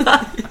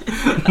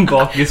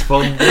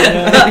 Bakispodden.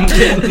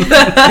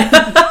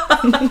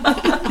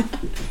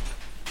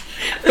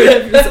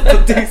 Jag blir så på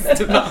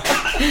tyst.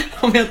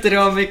 Om jag inte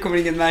rör mig kommer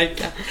ingen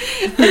märka.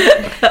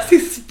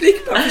 Sist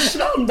blick bara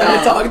försvann där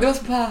ett tag. Det var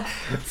så bara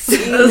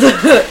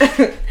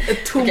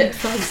ett tomt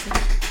fönster.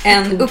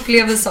 En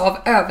upplevelse av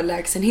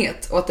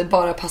överlägsenhet och att det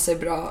bara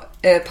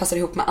passar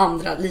ihop med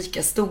andra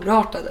lika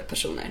storartade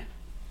personer.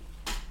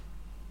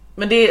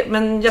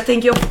 Men jag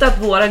tänker ju ofta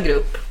att våra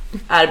grupp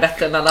är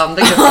bättre än alla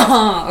andra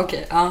grupper.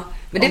 Okej, ja.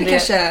 Men det är väl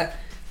kanske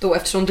då,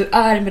 eftersom du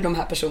är med de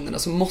här personerna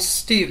så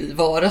måste ju vi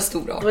vara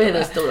storartade. Då är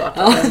vi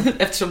storartade. Ja,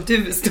 eftersom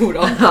du är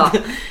storartad. Ja.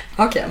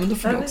 Okej, men då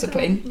får du också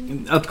poäng.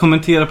 Att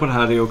kommentera på det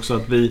här är också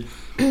att vi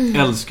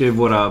älskar ju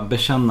våra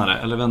bekännare,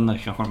 eller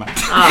vänner kanske de är.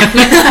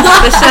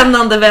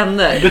 Bekännande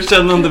vänner.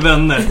 Bekännande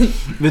vänner.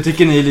 Vi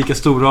tycker ni är lika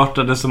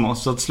storartade som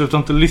oss, så att sluta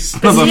inte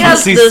lyssna.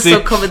 Speciellt ni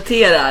som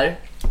kommenterar.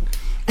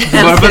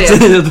 Bara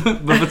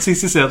för att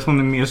Sissi säger att hon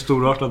är mer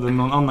storartad än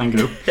någon annan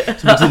grupp,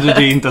 så betyder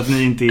det inte att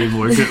ni inte är i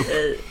vår grupp.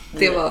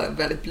 Det var en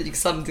väldigt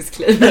blygsam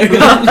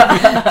disclaimer.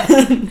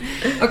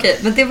 Okej,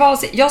 men det var,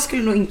 jag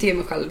skulle nog inte ge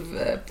mig själv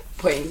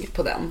poäng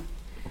på den.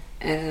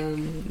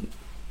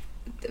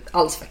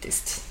 Alls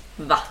faktiskt.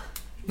 Va?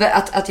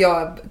 Att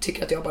jag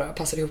tycker att jag bara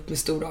passar ihop med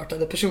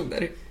storartade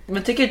personer.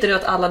 Men tycker inte du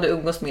att alla du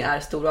umgås med är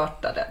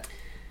storartade?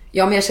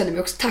 Ja, men jag känner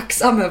mig också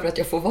tacksam över att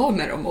jag får vara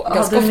med dem du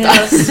ganska ofta.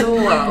 menar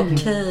så,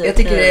 okej. Jag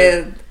tycker det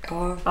är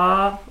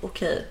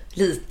okej.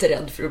 Lite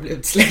rädd för att bli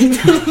utslängd.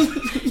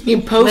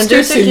 Men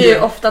du tycker ju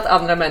ofta att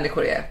andra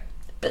människor är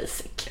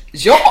basic.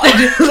 Ja!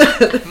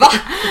 Va?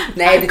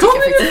 Nej, det tycker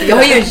jag faktiskt inte. Jag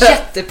har ju en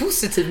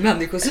jättepositiv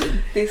människosyn.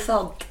 Det är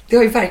sant. Det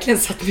har ju verkligen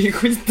satt mig i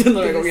skiten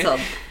några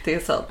gånger. Det är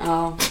sant.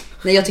 Ja.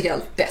 Nej, jag tycker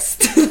allt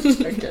bäst.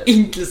 Okay.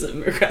 Inklusive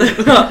mig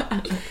själv.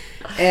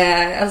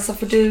 Alltså,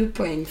 får du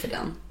poäng för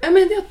den? Ja,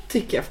 men jag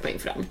tycker jag får poäng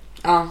för den.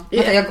 Ja,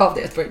 jag gav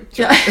dig ett poäng.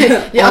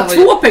 Jag har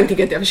 2 poäng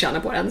tycker jag att jag förtjänar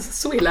på den.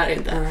 Så illa är det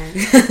inte.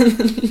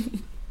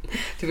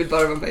 Du vill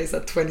bara vara med i så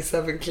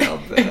 27 Club.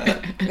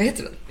 Vad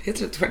heter det?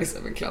 Heter det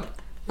 27 Club?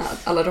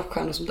 Alla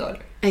rockstjärnor som dör.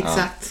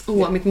 Exakt.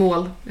 Mitt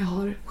mål. Jag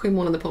har 7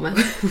 månader på mig.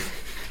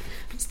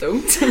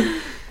 Stumt.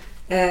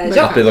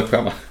 Ja. Att bli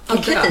lockskärma.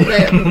 Okej. Det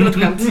var ett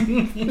skämt.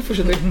 Nu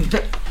fortsätter vi.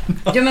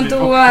 Ja, men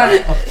då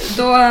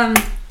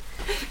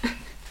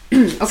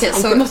okej,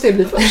 Så så måste jag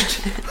bli först.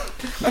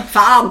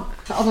 Fan!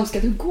 Adam, ska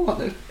du gå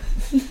nu?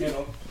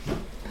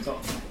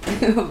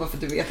 Varför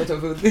du vet att du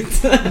har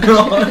vunnit.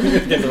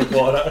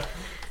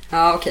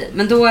 Ja, okej.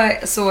 Men då,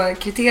 så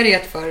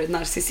kriteriet för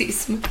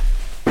narcissism,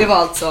 det var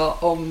alltså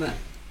om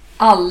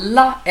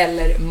alla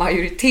eller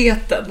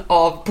majoriteten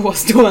av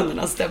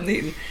påståendena stämde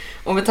in.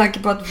 Och med tanke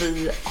på att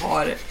vi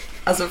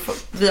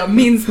har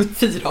minst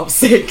 4 av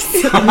 6.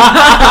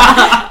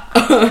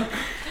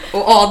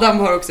 Och Adam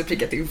har också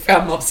prickat in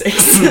 5 av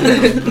 6.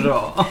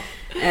 Bra.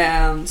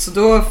 Så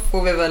då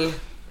får vi väl...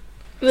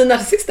 Vi är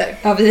narcissister.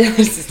 Ja, vi är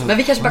narcissister. Men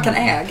vi kanske bara kan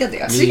äga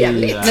det.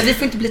 Trevligt. Men vi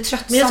får inte bli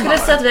tröttsamma. Men jag skulle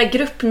säga att vi är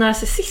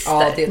gruppnarcissister.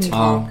 Ja, det är typ.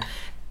 Ja.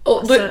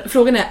 Och då,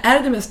 frågan är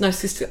det mest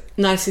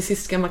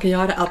narcissistiska man kan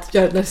göra att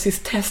göra ett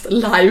narcissisttest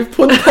live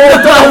på en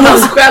podd om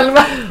oss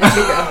själva?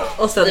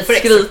 Och sen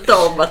skryta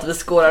om att vi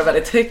skårar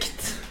väldigt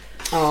högt.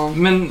 Ja.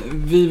 Men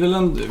vi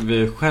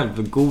är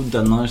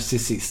självgoda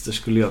narcissister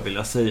skulle jag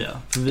vilja säga.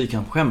 För vi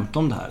kan skämta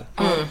om det här.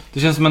 Det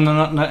känns som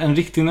en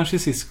riktig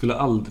narcissist skulle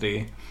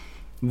aldrig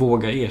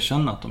våga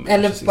erkänna att de är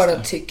Eller narcissister. bara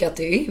tycka att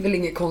det är väl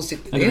inget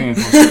konstigt med Ja, det är det.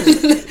 inget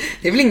konstigt.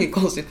 Det är väl inget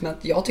konstigt med att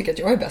jag tycker att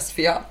jag är bäst,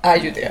 för jag är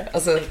ju det.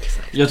 Alltså,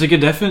 Jag tycker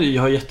definitivt,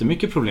 jag har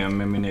jättemycket problem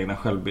med min egna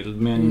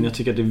självbild. Men jag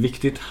tycker att det är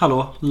viktigt,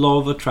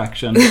 law of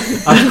attraction,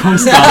 att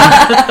konstant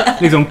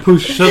liksom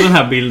pusha den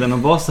här bilden och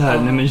vara så här,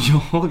 nej men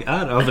jag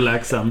är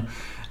överlägsen.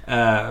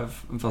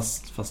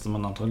 Fast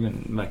man antagligen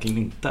verkligen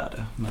inte är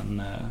det.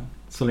 Men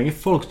så länge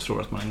folk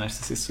tror att man är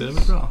narcissist så är det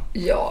väl bra.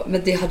 ja,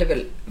 men det hade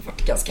väl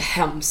varit ganska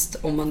hemskt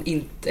om man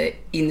inte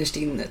innerst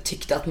inne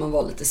tyckte att man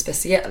var lite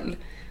speciell.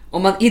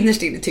 Om man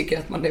innerst inne tycker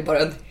att man är bara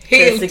en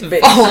helt Basic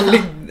bitch.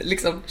 vanlig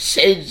liksom,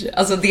 tjej.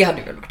 Alltså det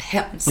hade väl varit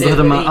hemskt. Och då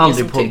hade väl man ingen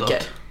aldrig som poddat.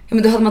 tycker. Ja,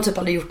 men då hade man typ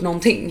aldrig gjort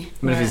någonting.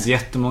 Men det finns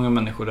jättemånga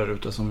människor där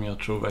ute som jag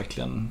tror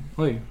verkligen...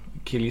 Oj,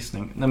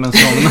 killgissning. Nej men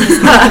som...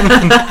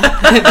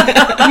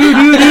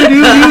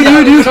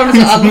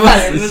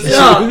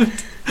 Ja.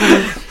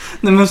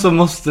 Nej men som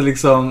måste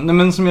liksom... Nej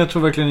men som jag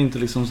tror verkligen inte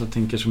liksom så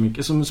tänker så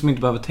mycket... Som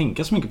inte behöver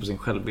tänka så mycket på sin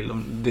självbild.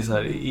 Det är så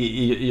här,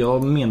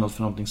 jag menar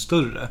för någonting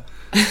större.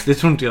 Det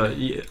tror inte jag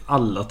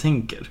alla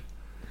tänker.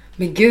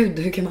 Men gud,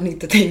 hur kan man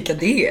inte tänka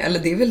det? Eller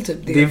det är väl typ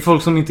det. Det är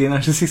folk som inte är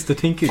narcissister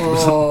tänker inte på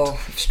sånt. Jag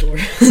förstår.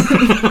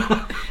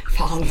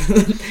 Fan.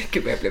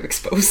 Gud vad jag blev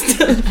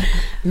exposed.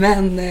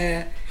 Men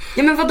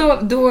ja, men vadå,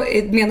 då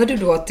menar du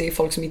då att det är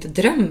folk som inte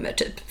drömmer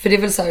typ? För det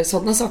är väl så här,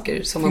 sådana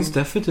saker som Det finns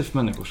definitivt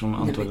människor som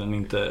antagligen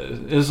inte...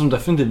 Eller som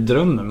definitivt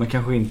drömmer, men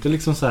kanske inte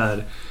liksom så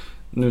här...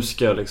 Nu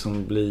ska jag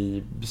liksom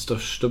bli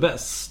störst och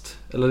bäst.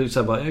 Eller så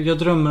här bara, jag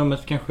drömmer om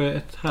kanske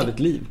ett härligt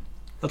liv.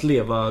 Att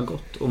leva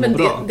gott och må Men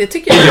bra. det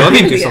tycker jag Det gör vi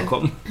är inte i det.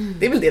 Stockholm.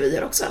 Det är väl det vi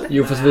gör också, eller?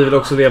 Jo, fast vi vill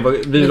också leva...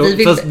 vi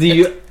vill fast det är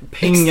ju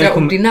pengar...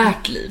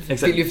 extraordinärt liv.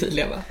 Exakt. Vill ju vi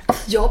leva.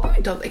 Jag behöver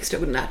inte ha ett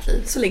extraordinärt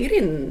liv. Så länge det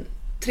är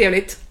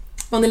trevligt,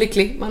 man är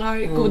lycklig, man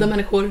har goda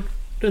människor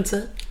runt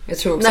sig. Jag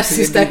tror också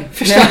Narcissister, att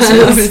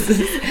förstås.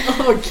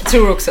 Jag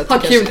tror också att Ha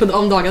du kul kanske... på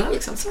de dagarna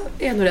liksom. Så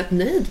är jag nog rätt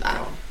nöjd, va?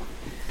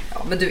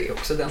 Ja, men du är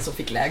också den som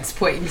fick lägst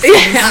poäng.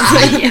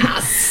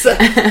 Yes!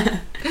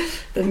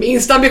 Den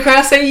minst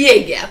ambitiösa i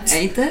gänget.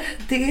 Nej, inte.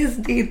 Det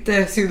är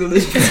inte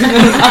synonymt med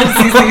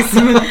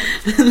narcissism.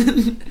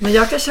 Men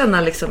jag kan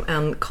känna liksom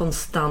en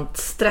konstant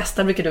stress.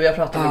 Där brukar du och jag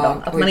prata om Ja,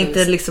 ibland. Att oj, man just.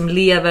 inte liksom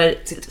lever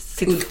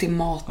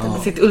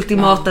Ultimata. sitt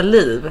ultimata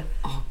liv.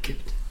 Gud.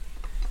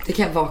 Det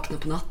kan jag vakna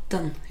på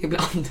natten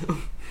ibland.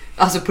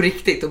 Alltså på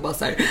riktigt och bara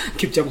så här,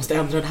 gud jag måste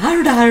ändra det här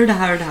och det här och det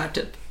här och det här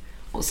typ.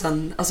 Och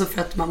sen, alltså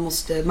för att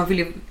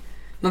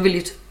man vill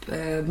ju typ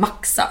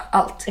maxa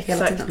allt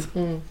hela Exakt.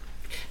 tiden.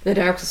 Det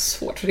där är också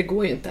svårt, för det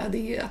går ju inte.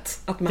 Det är att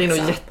Det är nog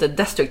maxa.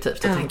 jättedestruktivt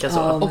att tänka så.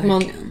 Ja. Och man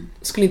verkligen.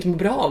 skulle inte må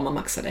bra om man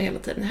maxar det hela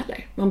tiden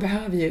heller. Man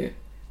behöver ju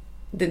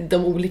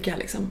de olika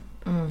liksom,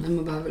 Men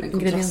man behöver en kontrast.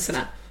 ingredienserna.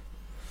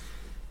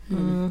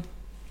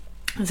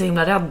 Jag är så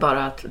himla rädd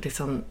bara att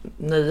liksom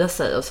nöja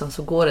sig och sen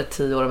så går det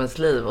 10 år av ens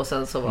liv och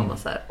sen så var man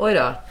så här, oj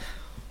då.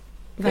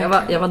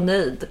 Jag var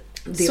nöjd.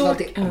 Det Så- var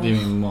det. Det är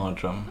min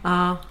mardröm.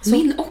 Ja.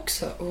 Min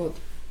också. Och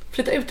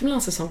Flytta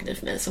utomlands är sån grej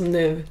för mig som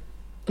nu.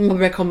 Man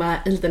börjar komma i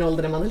en liten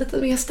ålder där man är lite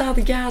mer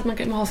stadgad. Man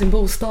kan ha sin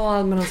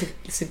bostad, man har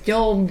sitt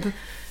jobb.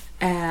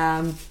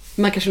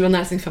 Man kanske vill vara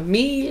nära sin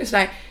familj och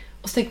sådär.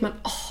 Och så tänker man,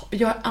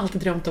 jag har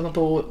alltid drömt om att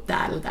bo där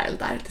eller där eller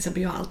där. Till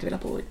exempel, jag har alltid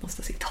velat bo i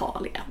någonstans i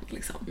Italien.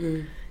 Liksom.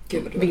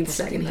 gud vad du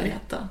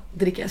Vindslägenhet och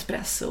dricka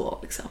espresso och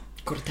liksom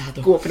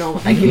Cortado. gå på någon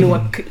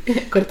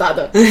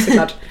cortado,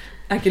 såklart.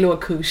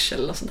 Arkeologkurs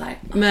eller något sånt där.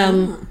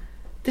 Men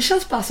det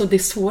känns bara så att det är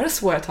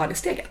svårare att ta det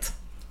steget.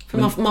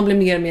 För man blir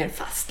mer och mer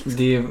fast.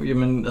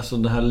 Liksom. Alltså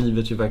det här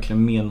livet är ju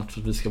verkligen menat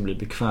för att vi ska bli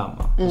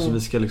bekväma. Alltså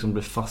vi ska liksom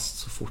bli fast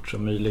så fort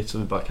som möjligt så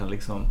vi bara kan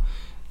liksom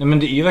Nej, men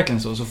det är ju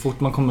verkligen så fort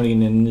man kommer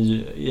in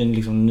i en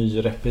liksom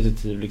ny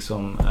repetitiv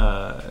liksom,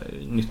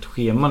 nytt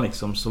schema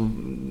liksom, så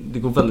det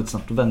går väldigt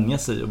snabbt att vänja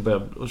sig och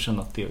börja och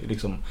känna att det,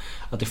 liksom,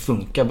 att det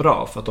funkar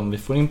bra. För att om vi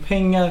får in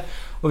pengar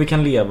och vi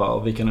kan leva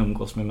och vi kan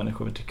umgås med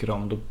människor vi tycker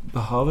om, då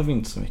behöver vi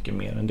inte så mycket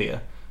mer än det.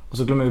 Och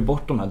så glömmer vi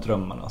bort de här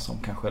drömmarna som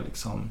kanske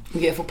liksom...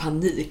 Jag får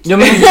panik. Ja,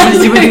 men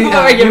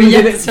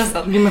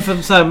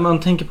för så här, man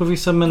tänker på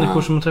vissa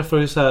människor som man träffar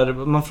ju så här,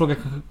 man frågar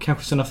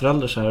kanske sina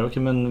föräldrar så här,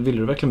 okej, men vill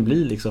du verkligen bli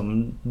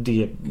liksom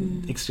det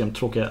extremt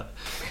tråkiga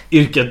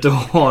yrket du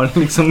har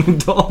liksom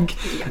idag?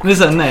 Men det är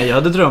så här, nej, jag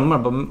hade drömmar,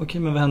 bara,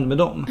 okej, men vad händer med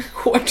dem?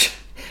 Hårt.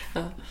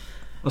 Ja.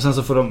 Och sen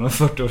så får de en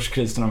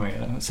 40-årskris när de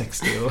är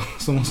 60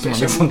 och så måste man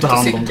liksom ta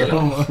hand om det.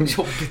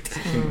 Jobbigt.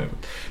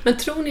 Men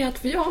tror ni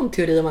att vi har en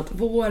teori om att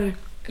vår...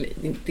 Eller,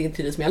 det är en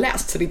teori som jag har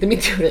läst, så det är inte min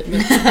teori,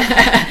 men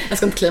jag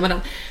ska inte klima den.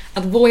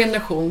 Att vår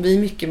generation, vi är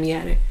mycket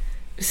mer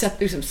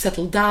liksom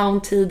settle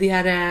down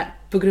tidigare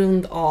på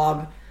grund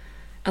av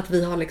att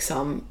vi har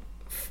liksom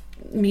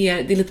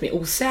mer, det är lite mer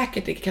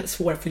osäkert, det är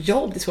svårt att få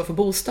jobb, det är svårt att få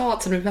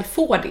bostad, så när vi väl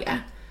får det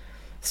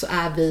så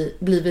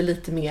blir vi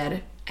lite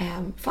mer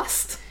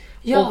fast.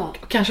 Ja.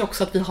 Och kanske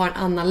också att vi har en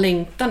annan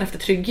längtan efter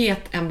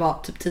trygghet än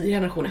vad typ tidigare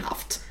generationer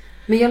haft.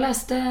 Men jag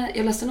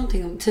läste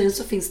någonting om, tydligen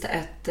så finns det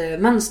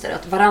ett mönster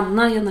att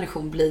varannan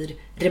generation blir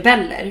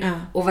rebeller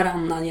och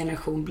varannan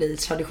generation blir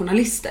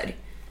traditionalister.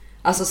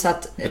 Alltså så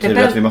att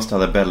betyder att vi måste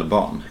ha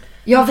rebellbarn?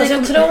 Ja,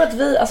 jag tror att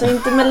vi, alltså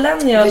inte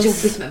millennials... Det är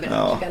jobbigt med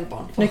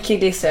rebellbarn. Nu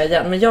killgissar jag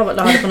igen, men jag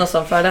hade på någon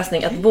sån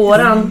föreläsning att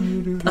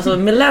alltså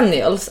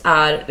millennials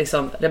är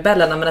liksom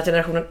rebellerna, men att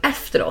generationen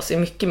efter oss är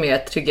mycket mer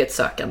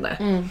trygghetssökande.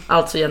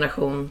 Alltså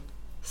generation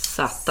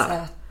Z.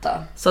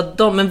 Så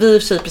att men vi är i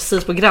och för sig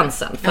precis på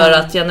gränsen. För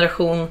att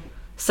generation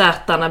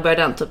Z, när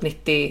började den? Typ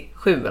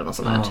 97 eller något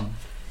sånt där.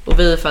 Och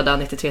vi är födda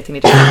 93 till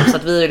 95. Så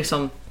att vi är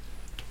liksom...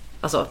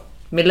 Alltså,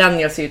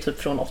 millennials är ju typ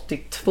från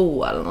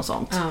 82 eller något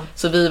sånt.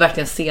 Så vi är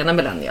verkligen sena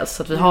millennials.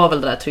 Så att vi har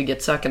väl det där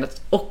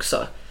trygghetssökandet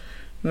också.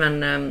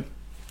 Men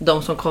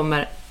de som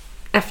kommer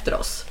efter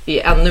oss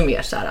är ännu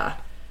mer så här...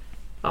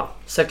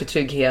 söker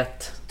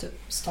trägghet. Typ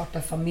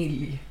starta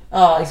familj.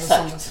 Ja, alltså,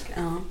 exakt.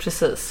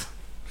 Precis.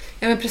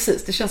 Ja, men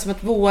precis. Det känns som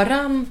att våra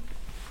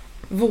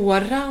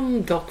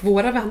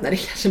vänner, det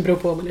kanske beror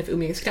på om man är för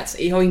umgängesklass,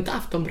 har ju inte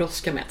haft någon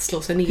brådska med att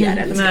slå sig ner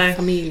eller skaffa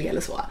familj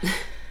eller så.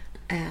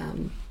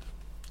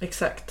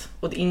 Exakt.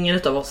 Och det är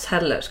ingen av oss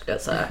heller, skulle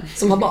jag säga.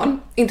 Som har barn.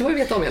 Inte vad vi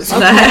vet om i alla fall.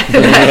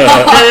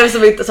 Nej,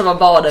 som har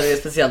barn är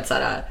speciellt så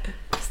här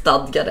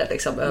stadgade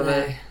liksom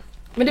över.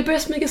 Men det börjar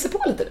smyga sig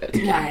på lite nu.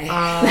 Nej.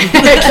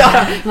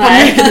 Klara.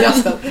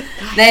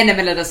 Nej,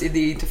 men alltså, det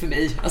är inte för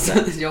mig. Alltså,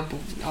 jag bor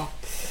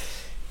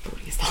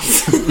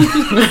ingenstans.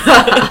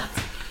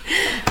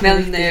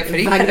 Men för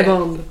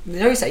er,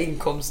 ni har ju så här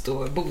inkomst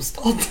och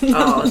bostad.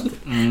 Ja.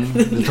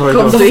 Det tar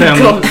ju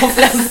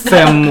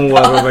 5 år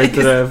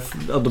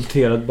att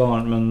adoptera ett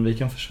barn, men vi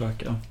kan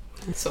försöka.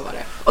 Så var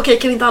det. Okej,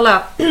 kan inte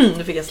alla...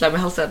 Nu fick jag slem i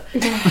halsen.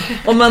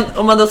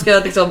 Om man då ska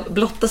liksom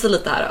blotta sig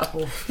lite här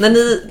då.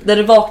 När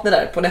du vaknar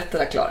där på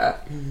nätterna, Klara.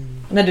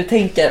 När du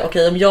tänker,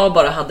 okej, om jag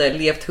bara hade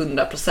levt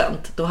 100%,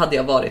 då hade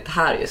jag varit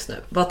här just nu.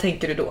 Vad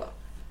tänker du då?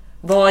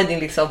 Vad är din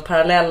liksom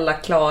parallella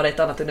Klara i ett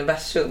annat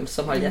universum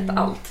som har gett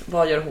allt?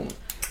 Vad gör hon?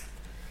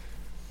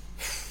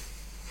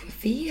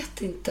 Jag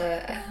vet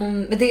inte.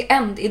 Men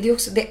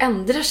det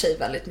ändrar sig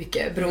väldigt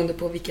mycket beroende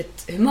på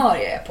vilket humör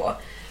jag är på.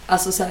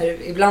 Alltså så här,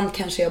 ibland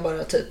kanske jag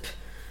bara typ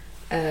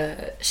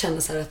känner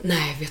så här att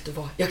nej, vet du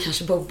vad, jag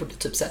kanske bara borde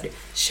typ så här,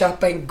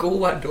 köpa en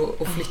gård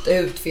och flytta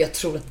ut, för jag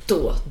tror att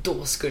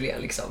då skulle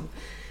jag liksom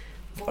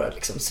vara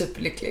liksom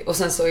superlycklig. Och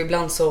sen så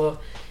ibland så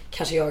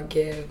kanske jag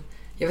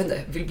vet inte,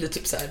 vill bli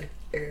typ så här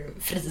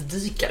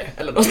fridykare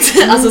eller något.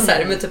 Alltså så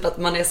här, men typ att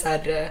man är så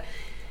här,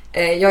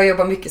 jag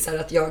jobbar mycket så här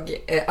att jag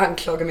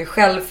anklagar mig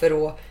själv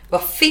för att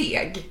vara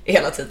feg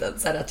hela tiden,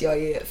 så här att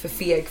jag är för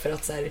feg för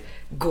att så här,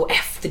 gå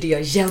efter det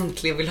jag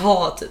egentligen vill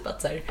ha, typ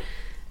att så här,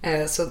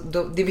 så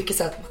då, det är mycket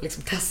så att man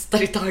liksom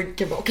testar i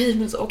tanken, okej,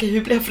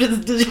 hur blir jag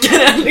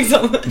fridykare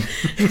liksom.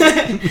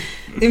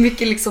 Det är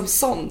mycket liksom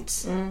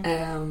sånt.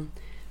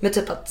 Men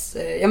typ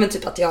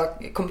att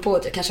jag kommer på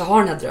att jag kanske har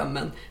den här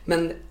drömmen,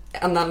 men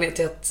en anledning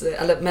till att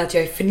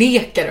jag är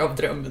förnekare av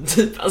drömmen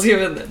typ. Alltså jag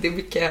vet inte, det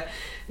är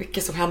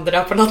mycket som händer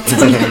där på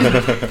natten.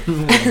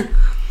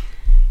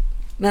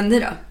 Men ni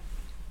då?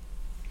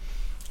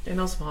 Är det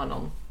någon som har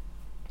någon?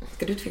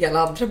 Ska du tvinga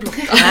alla andra blotta?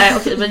 Nej,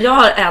 okej, men jag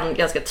har en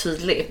ganska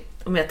tydlig.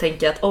 Om jag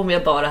tänker att om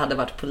jag bara hade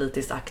varit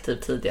politiskt aktiv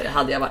tidigare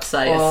hade jag varit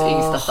Sveriges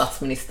yngsta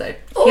statsminister.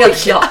 Helt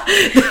klart.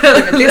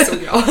 Det är så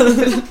bra.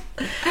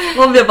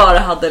 Om jag bara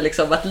hade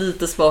liksom varit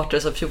lite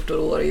smartare som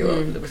 14-årig och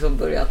liksom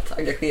börjat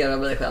engagera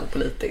mig själv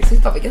politiskt.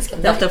 Jag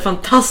har haft en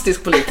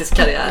fantastisk politisk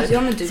karriär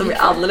som är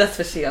alldeles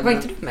för sen. Var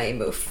inte du med i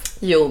MUF?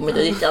 Jo, men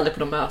jag gick aldrig på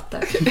någon möte.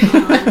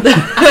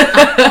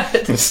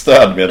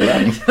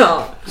 Stödmedlem.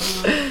 Ja.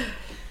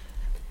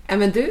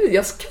 Men du,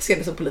 jag kan se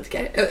det som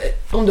politiker.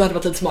 Om du hade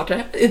varit lite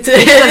smartare i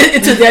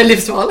tidigare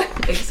livsval.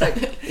 Exakt.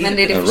 Men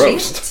är det för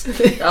sent?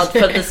 Ja,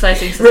 för att bli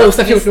Sveriges yngsta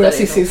Roasta 14-åriga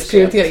Cissis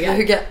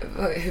prioriteringar.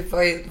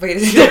 Vad är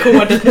det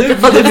rekordet nu?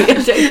 Ja, det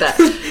vet jag inte.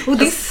 Och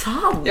det är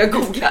sant. Jag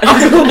googlar.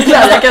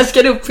 Jag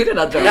kanske kan uppfylla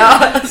den här drömmen.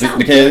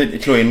 Du kan ju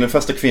klå in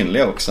första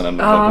kvinnliga också när du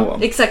Ja,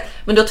 exakt.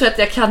 Men då tror jag att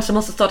jag kanske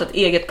måste starta ett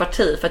eget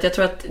parti. För att jag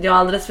tror att jag är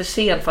alldeles för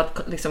sen för att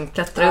liksom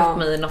klättra upp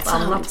mig i något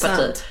annat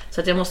parti.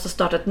 Så att jag måste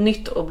starta ett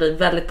nytt och bli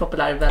väldigt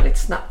populär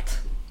väldigt snabbt.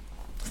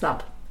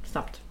 Snabbt.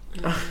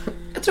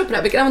 Jag tror på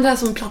det. Vi kan använda det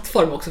här som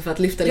plattform också för att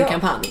lyfta din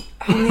kampanj.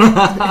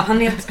 Han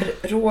heter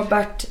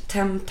Robert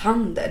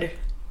Tentander.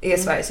 Är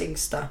Sveriges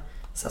yngsta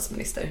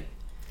statsminister.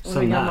 Och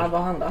hur gammal var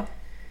han då?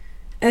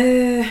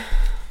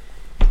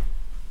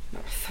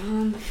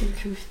 Fan,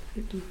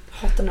 jag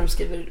hatar när de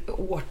skriver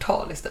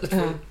årtal istället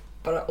för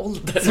bara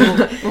ålder.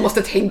 Man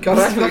måste tänka och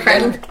räkna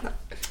själv.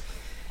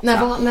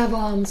 När var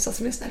han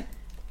statsminister?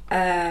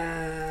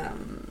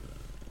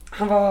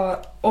 Han var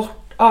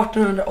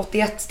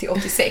 1881 till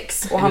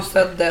 86 och han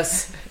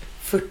föddes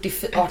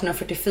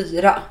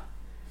 1844.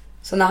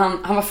 Så när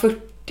han var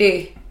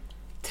 40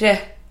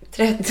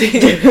 37.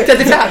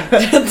 Det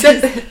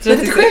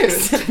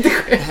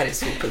här är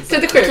så pinsamt.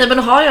 37. Okej, men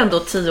då har jag ändå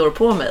 10 år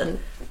på mig.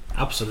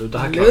 Absolut, det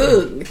här klarar du.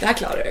 Lugnt, det här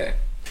klarar du.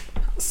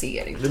 Han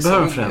ser inte Vi så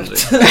behöver en mycket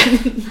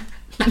förändring.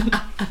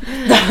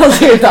 Han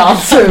ser inte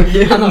alls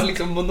ut. Han har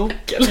liksom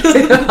monokel.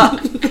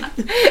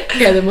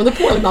 Är det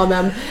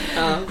monopolmannen?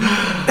 Ja.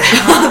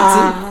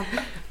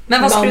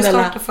 Men vad ska du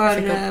starta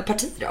för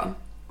parti då?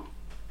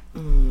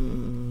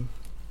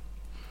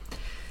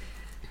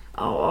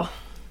 Ja,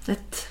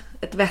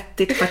 ett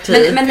vettigt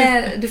parti.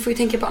 Men du får ju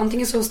tänka på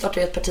antingen så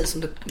startar du ett parti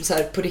som du så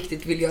här, på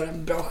riktigt vill göra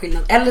en bra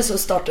skillnad. Eller så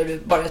startar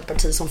du bara ett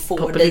parti som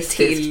får dig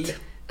till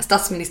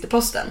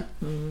statsministerposten.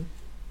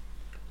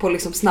 På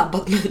liksom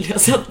snabbast möjliga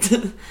sätt.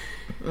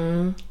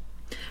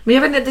 Men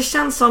jag vet inte, det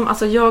känns som,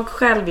 alltså jag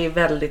själv är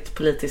väldigt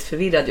politiskt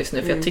förvirrad just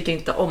nu. För jag tycker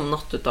inte om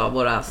något av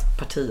våra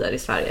partier i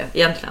Sverige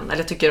egentligen. Eller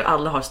jag tycker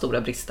alla har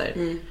stora brister.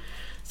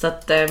 Så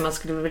att man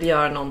skulle vilja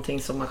göra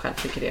någonting som man själv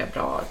tycker är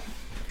bra,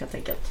 helt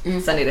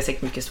enkelt. Sen är det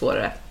säkert mycket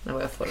svårare än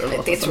vad jag får det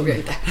låta. Det tror jag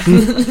inte.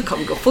 Det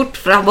kommer gå fort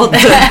framåt.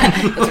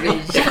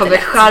 Jag kommer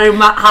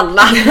charma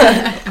alla.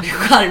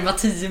 Charma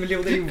 10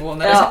 miljoner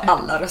invånare så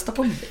alla röstar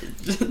på mig.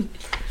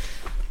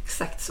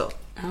 Exakt så.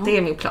 Det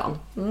är min plan.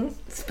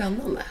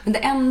 Spännande. Men det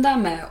enda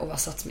med att vara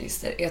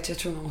statsminister är att jag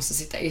tror man måste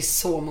sitta i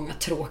så många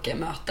tråkiga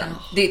möten.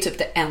 Det är typ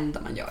det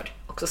enda man gör.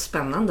 Också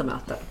spännande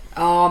möten.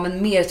 Ja,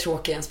 men mer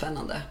tråkiga än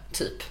spännande.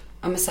 Typ.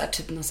 Ja, men så här,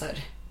 typ när så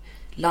här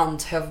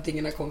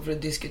landshövdingarna kommer för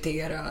att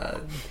diskutera.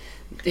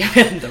 Jag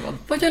vet inte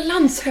vad gör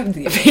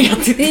landshövdingen?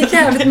 Det är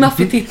jävligt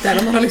maffigt tittare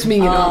och man har liksom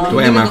ingen aning. Då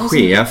är man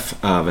chef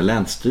över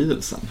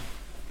länsstyrelsen.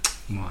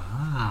 Wow.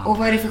 Och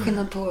vad är det för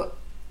skillnad på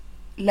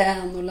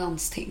län och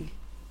landsting?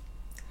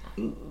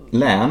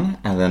 Län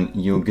är en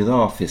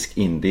geografisk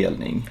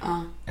indelning.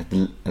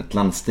 Ett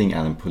landsting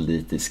är en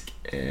politisk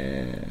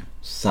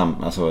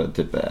alltså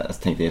typ,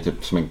 jag tänkte det är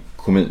typ som en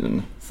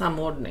kommun.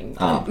 Samordning.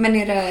 Ja. Men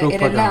är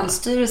det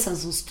länsstyrelsen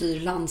som styr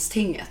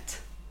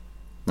landstinget?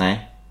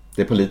 Nej,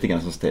 det är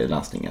politikerna som styr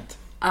landstinget.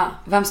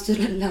 Vem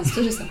styr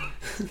länsstyrelsen?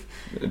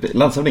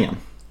 Landshövdingen.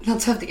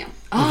 Landshövdingen.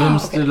 Vem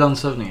styr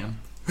landshövdingen?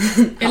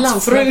 Är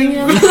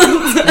landshövdingen?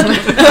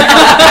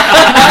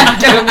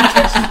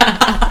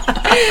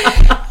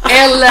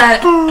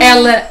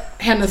 eller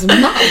hennes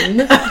man.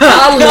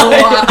 Hallå!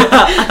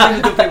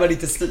 Då var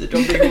lite styrt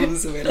om det är hon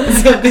som är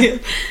landshövdingen.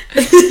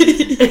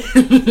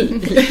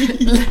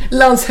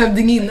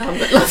 Landshövdinginnan.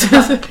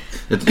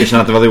 Jag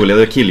känner att det var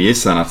roligare att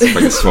killgissa än att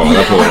faktiskt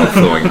svara på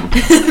frågan.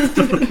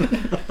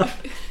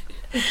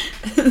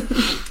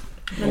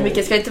 Men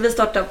Micke, ska inte vi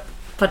starta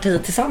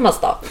partiet tillsammans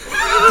då?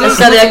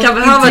 Jag kan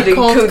behöva din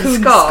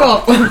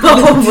kunskap om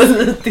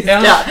politiska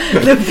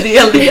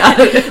uppdelningar.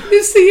 Nu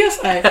ser jag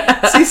så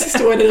här. Sist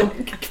står i en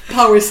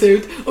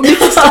powersuit och Micke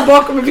står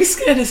bakom och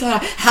viskar det så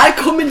här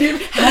kommer du,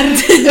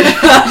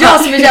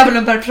 jag som är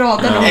jävla börjar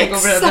prata någon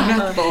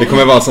gång. Det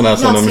kommer vara sån här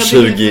som om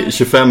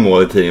 20-25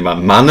 år i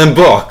tidningen. Mannen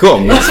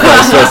bakom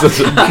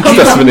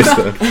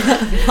statsminister.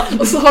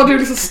 Och så har du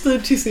liksom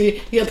styrt till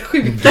sig helt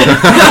sjukt.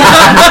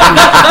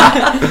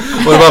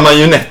 Och det var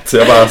marionett så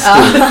jag bara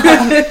styr.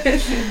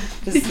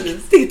 Det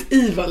är ett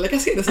evil. Jag kan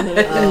se det som en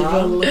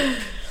evil.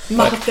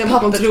 Makten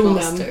på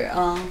tronen.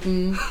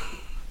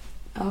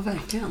 Ja,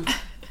 verkligen.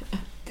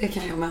 Det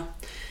kan jag med.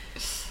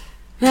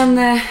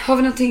 Men har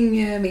vi någonting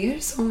mer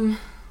som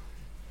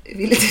vi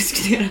vill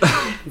diskutera?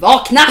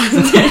 Vakna!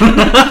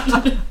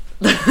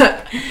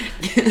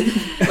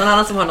 Någon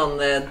annan som har någon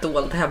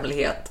dold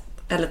hemlighet.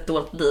 Eller ett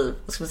dolt liv.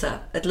 Vad ska man säga?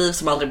 Ett liv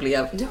som aldrig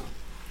blev. Ja.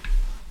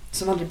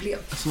 Som aldrig blev.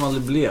 Som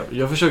aldrig blev.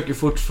 Jag försöker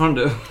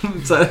fortfarande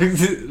så här,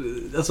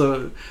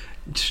 alltså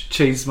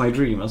chase my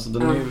dream. Alltså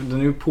den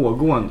är ju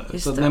pågående.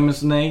 Just så det. nej men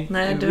så nej.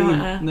 Nej,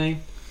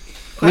 nej.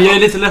 Men jag är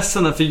lite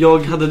ledsen där, för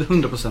jag hade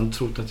 100%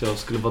 trott att jag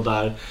skulle vara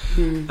där.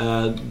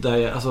 Där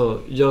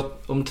jag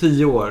om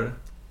 10 år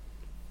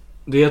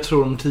Det jag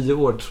tror om 10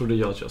 år trodde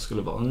jag att jag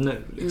skulle vara nu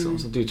liksom.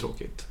 Så det är ju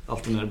tråkigt.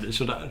 Alltid när det blir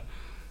sådär.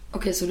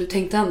 Okej, så du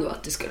tänkte ändå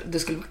att det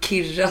skulle vara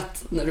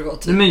kirrat när du var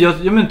typ...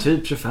 Men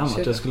typ 25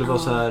 att jag skulle vara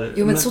så här.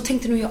 Jo, men så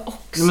tänkte nog jag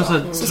också. Men så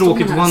här,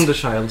 tråkigt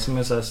Wonderchild som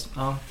är så här,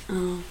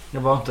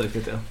 jag var inte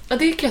riktigt det. Ja,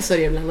 det kan jag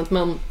säga ibland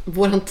att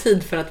våran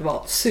tid för att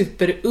vara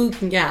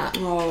superunga,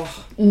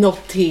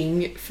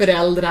 någonting,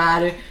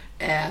 föräldrar,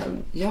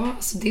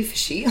 alltså det är för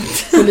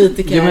sent.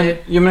 Politiker.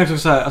 Jag menar också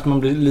så här, att man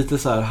blir lite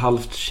så här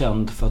halvt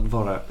känd för att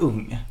vara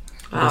ung.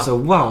 Alltså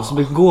wow, så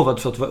begåvad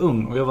för att vara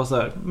ung. Och jag var så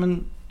här,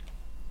 men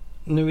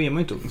nu är man ju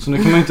inte ung, så nu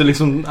kan man ju inte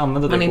liksom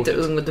använda det. Man är inte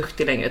ung och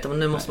duktig längre, utan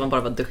nu måste man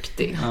bara vara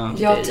duktig.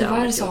 Ja,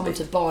 tyvärr så har man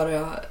typ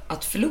bara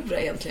att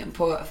förlora egentligen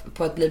på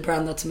att bli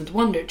brandad som ett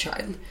wonder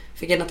child.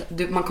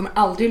 För man kommer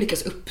aldrig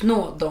lyckas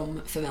uppnå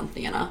de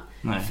förväntningarna.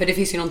 Nej. För det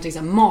finns ju någonting så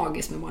här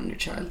magiskt med wonder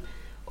child.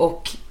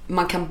 Och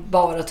man kan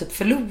bara typ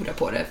förlora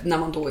på det när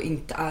man då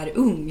inte är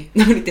ung,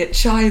 när man inte är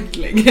child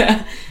längre.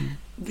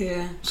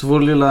 Så vår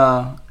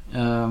lilla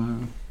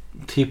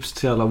tips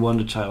till alla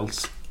wonder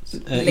childs: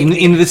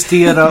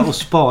 investera och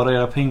spara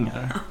era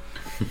pengar.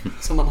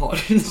 Som man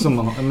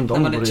har. Men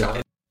de borde göra.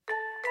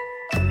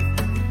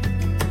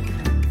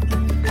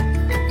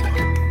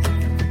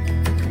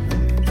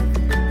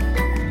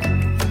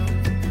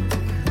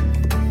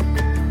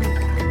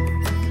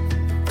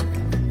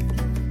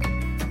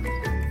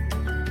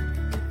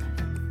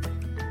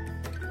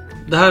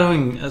 Det här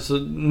har alltså,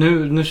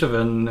 nu kör vi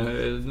en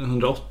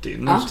 180.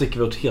 Nu sticker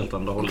vi åt helt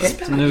andra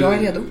hållet. Nu, jag är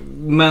redo.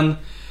 Men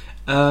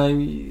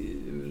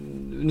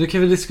nu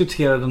kan vi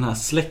diskutera den här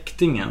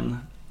släktingen.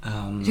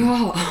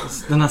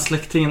 Den här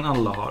släktingen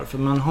alla har. För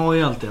man har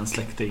ju alltid en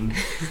släkting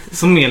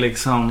som är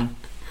liksom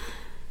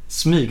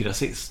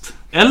smygrasist.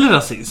 Eller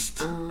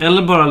rasist.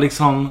 Eller bara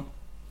liksom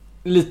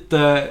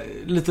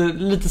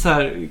lite så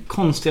här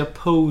konstiga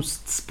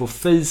posts på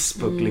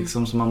Facebook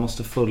liksom, som man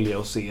måste följa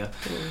och se,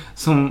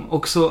 som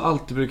också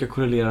alltid brukar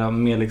korrelera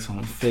med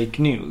liksom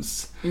fake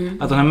news.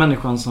 Att den här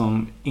människan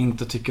som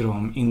inte tycker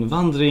om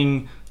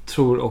invandring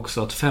tror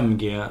också att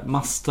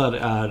 5G-mastar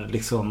är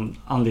liksom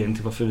anledningen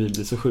till varför vi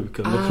blir så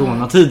sjuka under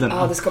coronatiderna.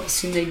 Ja, det skapar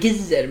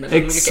synergier mellan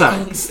exakt.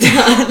 olika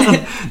konstiga.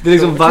 Det är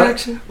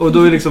liksom och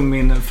då är liksom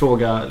min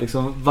fråga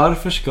liksom,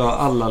 varför ska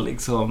alla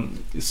liksom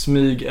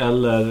smyg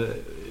eller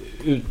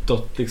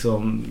utåt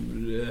liksom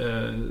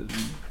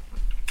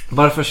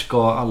varför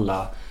ska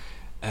alla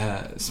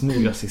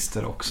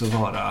smygrasister också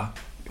vara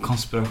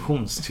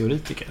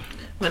konspirationsteoretiker?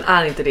 Men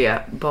är inte det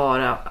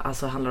bara,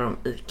 alltså handlar om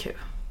IQ?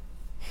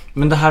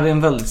 Men det här är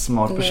en väldigt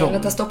smart person. Nej,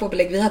 vänta, stopp och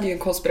belägg. Vi hade ju en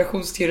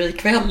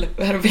konspirationsteori-kväll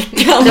här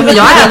veckan. Ja, men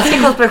jag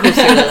älskar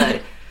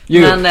konspirationsteorier.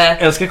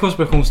 Jag älskar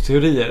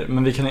konspirationsteorier,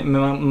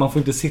 men man får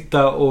inte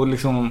sitta och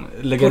liksom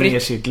lägga ner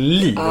sitt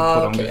liv på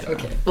dem.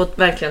 Okay. Och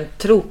verkligen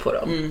tro på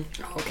dem.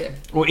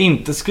 Och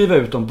inte skriva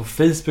ut dem på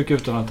Facebook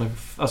utan att ha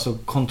alltså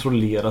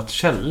kontrollerat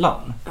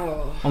källan.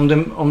 Om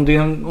det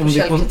är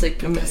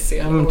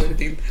källkritik.se och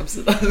din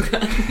hemsida.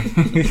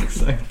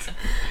 Exakt.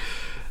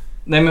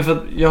 Nej, men för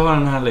att jag har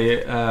en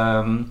härlig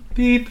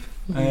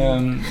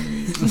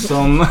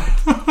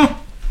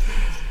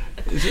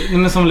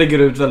som lägger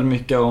ut väldigt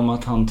mycket om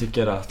att han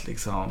tycker att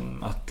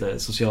liksom att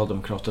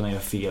Socialdemokraterna gör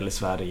fel i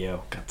Sverige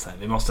och att så här,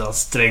 vi måste ha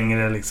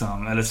strängare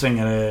liksom, eller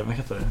strängare, vad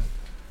heter det?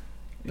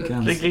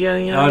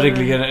 Regleringar. Ja,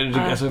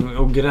 regleringar alltså,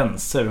 och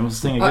gränser. Vi måste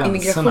stänga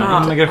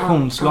gränserna.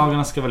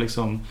 Immigrationslagarna ska vara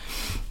liksom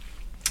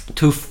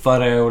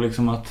tuffare och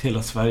liksom att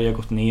hela Sverige har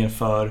gått ner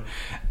för.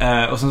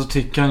 Och sen så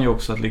tycker han ju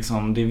också att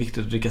liksom, det är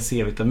viktigt att dricka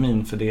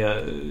C-vitamin för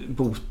det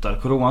botar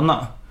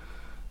corona.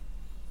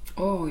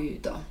 Oj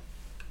då.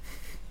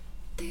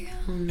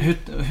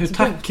 Hur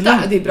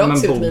tacklar det är bra att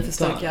C-vitamin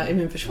förstärka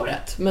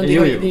immunförsvaret. Men det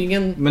är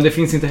ingen... Men det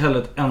finns inte heller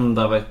ett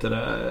enda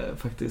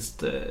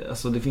faktiskt,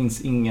 alltså det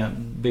finns inga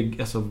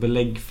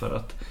belägg för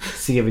att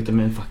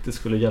C-vitamin faktiskt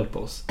skulle hjälpa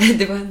oss.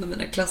 Det var en av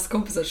mina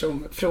klasskompisar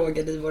som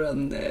frågade i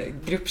våran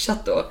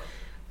gruppchatt då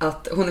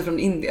att hon är från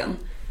Indien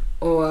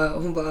och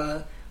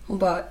hon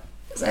bara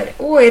så här,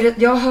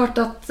 jag har hört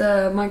att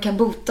man kan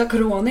bota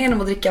corona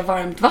genom att dricka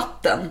varmt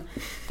vatten.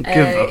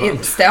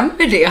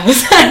 Stämmer det?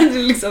 Så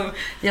här, liksom,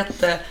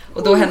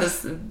 och då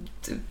hennes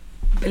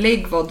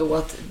belägg var då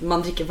att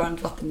man dricker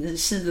varmt vatten i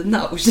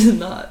Kina och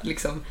Kina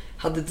liksom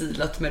hade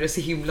dealat med det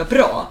så himla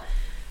bra.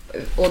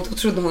 Och då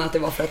trodde hon att det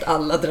var för att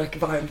alla drack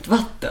varmt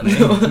vatten.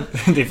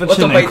 Det är för att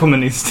Kina är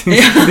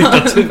kommunistisk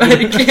diktatur.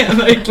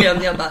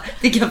 Verkligen. Jag bara,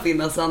 det kan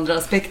finnas andra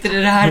aspekter i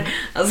det här.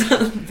 Alltså,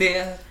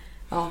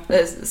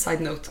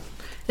 side note.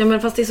 Ja,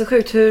 men fast det är så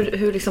sjukt.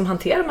 Hur liksom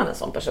hanterar man en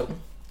sån person?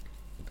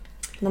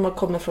 När man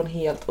kommer från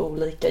helt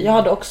olika. Jag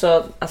hade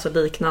också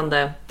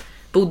liknande,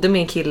 bodde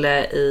med en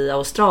kille i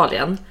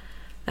Australien,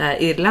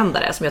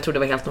 irländare, som jag trodde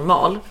var helt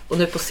normal. Och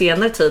nu på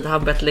senare tid har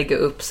han börjat lägga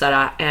upp så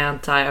här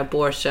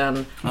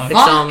anti-abortion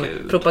liksom,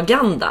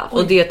 propaganda.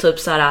 Och det är typ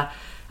så här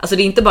Alltså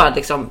det är inte bara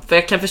liksom, för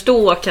jag kan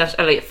förstå kanske,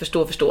 eller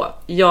förstå.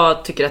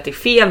 Jag tycker att det är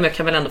fel, men jag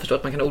kan väl ändå förstå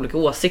att man kan ha olika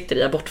åsikter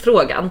i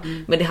abortfrågan.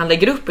 Men det han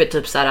lägger upp är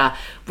typ så här: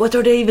 what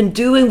are they even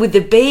doing with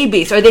the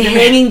babies? Are they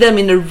hanging them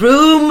in a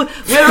room?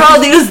 Where are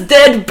all these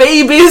dead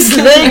babies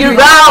laying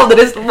around? Och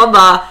det är man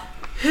bara,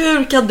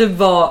 hur kan du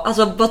vara,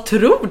 alltså vad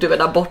tror du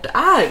en abort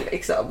är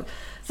liksom?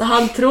 Så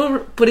han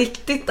tror på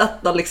riktigt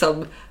att de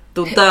liksom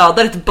då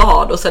dödar ett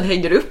barn och sen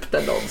hänger upp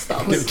den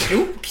någonstans.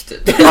 Krok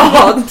typ.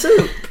 Ja,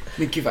 typ.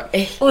 Men gud vad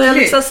äckligt. Och jag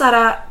liksom så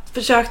här,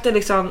 försökte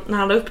liksom, när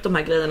han la upp de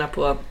här grejerna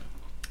på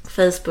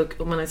Facebook,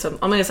 och man liksom,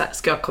 om man är så här,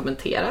 ska jag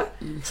kommentera?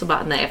 Så bara,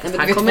 nej, för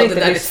han kommer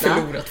inte lyssna.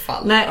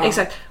 Nej,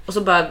 exakt. Och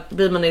så bara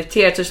blir man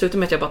irriterad, så det slutar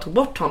med att jag bara tog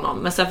bort honom.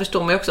 Men sen förstår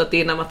man ju också att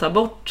det är när man tar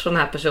bort sådana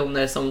här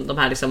personer som de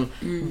här liksom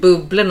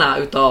bubblorna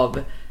utav,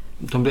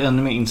 de blir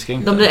ännu mer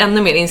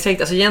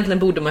inskränkta. Alltså egentligen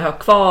borde man ha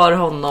kvar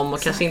honom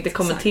och kanske inte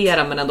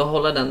kommentera, men ändå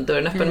hålla den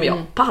dörren öppen. Men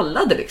jag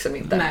pallade liksom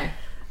inte.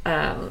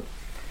 Nej.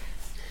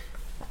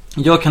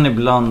 Jag kan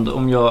ibland,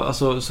 om jag,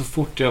 alltså så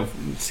fort jag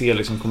ser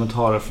liksom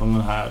kommentarer från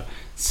den här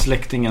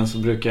släktingen, så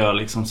brukar jag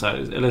liksom så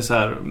här, eller så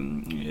här,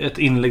 ett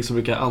inlägg, så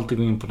brukar jag alltid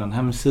gå in på den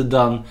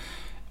hemsidan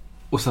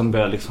och sen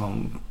börja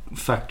liksom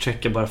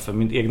fact-checka bara för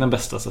min egna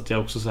bästa, så att jag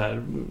också så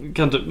här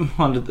kan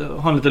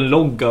ha en liten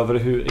logg över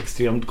hur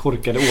extremt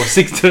korkade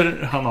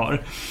åsikter han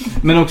har.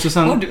 Men också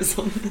sen, har du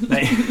sån?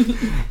 Nej.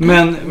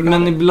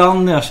 Men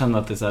ibland när jag känner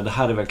att det är så här, det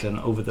här är verkligen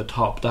over the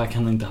top, det här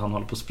kan inte han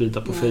hålla på att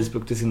sprida på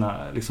Facebook till sina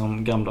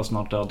liksom gamla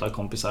snart döda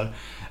kompisar.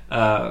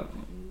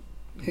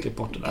 Klipp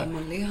bort det där.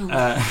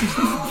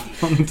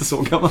 Han är inte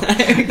så gammal.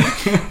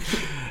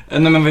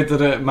 Nej, men vet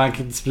du, man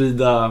kan inte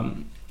sprida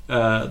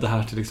det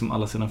här till liksom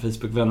alla sina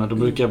Facebook-vänner. Då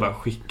brukar jag bara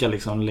skicka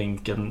liksom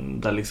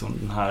länken där liksom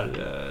den här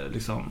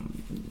liksom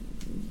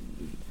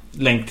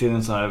länk till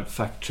en sån här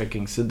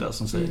fact-checking-sida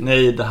som säger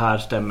nej, det här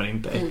stämmer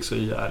inte, X och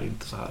Y är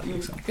inte så här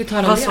liksom.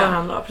 Vad svarar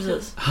han då?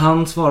 Precis.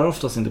 Han svarar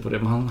oftast inte på det,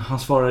 men han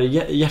svarar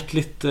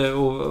hjärtligt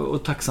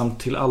och tacksamt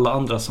till alla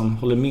andra som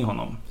håller med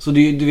honom. Så det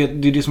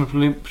är det som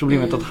är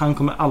problemet, att han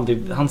kommer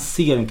aldrig, han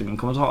ser inte min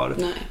kommentar.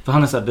 Nej. För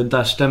han är så här, det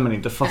där stämmer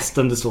inte,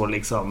 fastän det står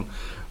liksom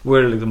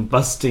we're liksom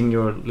busting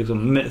your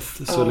liksom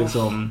myth. Så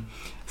liksom,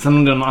 sen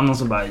om det är någon annan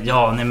som bara,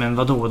 ja nej men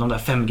vadå, de där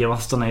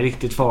 5G-mastarna är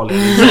riktigt farliga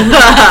liksom.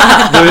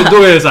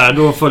 då är det så här,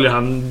 då följer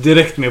han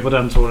direkt med på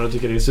den tråden och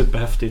tycker det är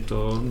superhäftigt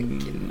och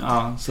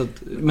ja, så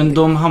att, men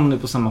de hamnar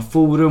på samma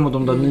forum, och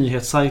de där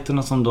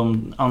nyhetssajterna som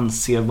de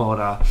anser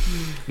vara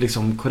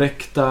liksom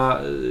korrekta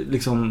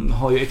liksom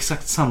har ju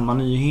exakt samma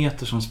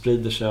nyheter som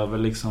sprider sig över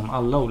liksom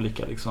alla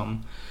olika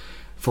liksom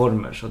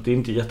former, så att det är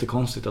inte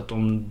jättekonstigt att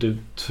om du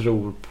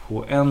tror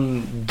på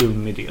en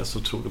dum idé så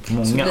tror du på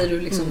många. Så blir du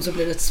liksom, så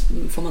blir det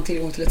får man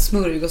tillgång till ett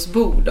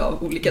smörgåsbord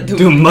av olika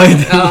dumma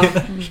idéer. Ja.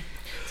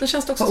 Så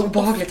känns det också så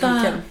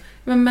ofta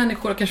med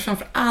människor, och kanske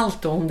framför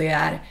allt om det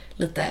är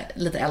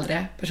lite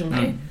äldre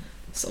personer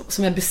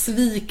som är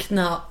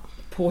besvikna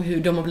på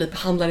hur de har blivit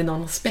behandlade i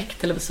någon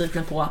aspekt, eller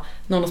besvikna på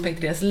någon aspekt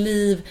i deras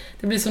liv.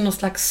 Det blir som någon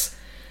slags,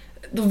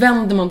 då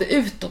vänder man det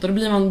utåt och då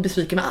blir man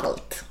besviken med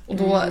allt. Och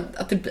då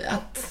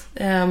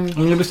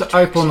jag blir så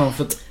arg på honom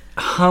för att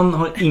han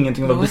har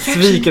ingenting att vara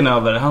besviken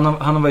över. Han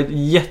har varit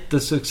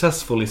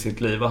jättesuccessfull i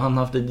sitt liv och han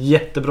har haft ett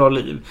jättebra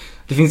liv.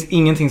 Det finns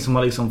ingenting som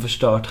har liksom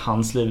förstört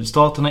hans liv.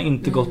 Staten har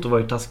inte gått och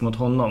varit taskig mot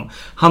honom.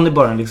 Han är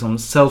bara en liksom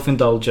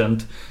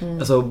self-indulgent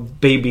alltså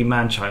baby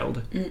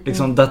man-child.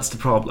 Liksom, that's the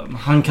problem.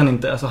 Han kan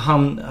inte, alltså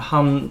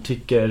han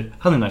tycker,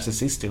 han är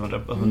narcissist i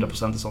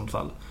 100% i sånt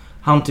fall.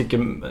 Han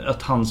tycker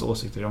att hans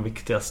åsikter är de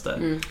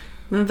viktigaste.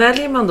 Men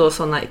väljer man då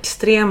sådana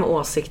extrema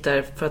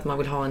åsikter för att man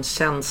vill ha en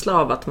känsla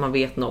av att man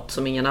vet något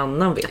som ingen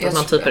annan vet? Att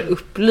man typ är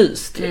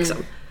upplyst liksom.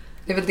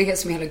 Det är väl det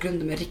som är hela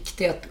grunden med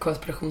riktiga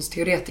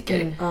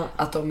konspirationsteoretiker.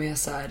 Att de är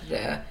så här,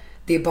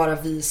 det är bara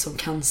vi som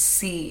kan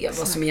se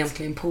vad som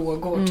egentligen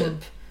pågår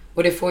typ.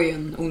 Och det får ju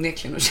en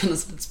onekligen att känna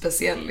sig lite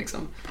speciell liksom.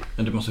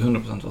 Men det måste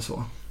 100% vara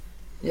så.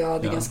 Ja,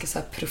 det är ganska så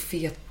här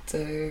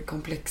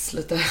profetkomplex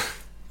lite.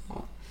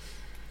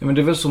 Ja, men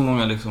det är väl så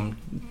många liksom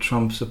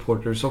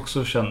Trump-supporters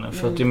också känner.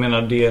 För att jag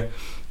menar det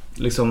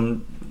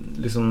liksom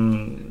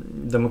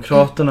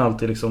demokraterna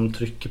alltid liksom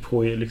trycker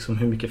på liksom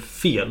hur mycket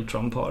fel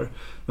Trump har.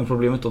 Men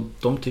problemet är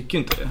att de tycker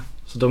inte det.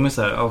 Så de är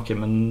så här, okej,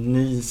 men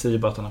ni säger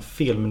bara att han har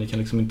fel, men ni kan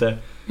liksom inte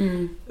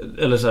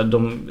eller så här,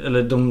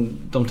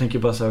 de tänker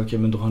bara så här, okej,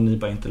 men då har ni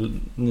bara inte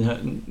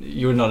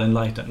you're not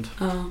enlightened.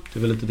 Det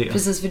är väl lite det.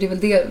 Precis, för det är väl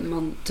det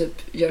man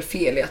typ gör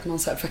fel i, att man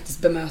så här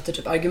faktiskt bemöter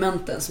typ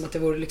argumenten som att det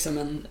vore liksom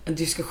en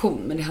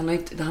diskussion, men det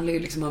handlar ju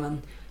liksom om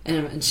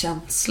en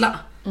känsla.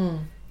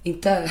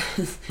 Inte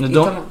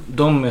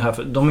de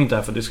är inte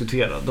här för att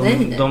diskutera.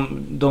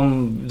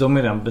 De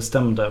är redan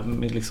bestämda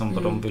med liksom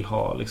vad de vill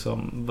ha,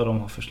 liksom vad de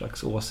har för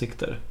slags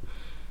åsikter.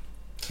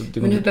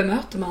 Men hur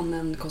bemöter man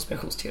en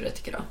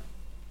konspirationsteoretiker då?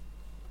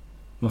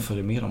 Man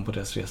följer med dem på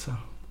deras resa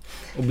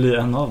och blir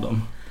en av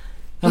dem.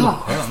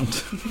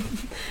 Skönt.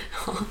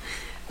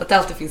 Att det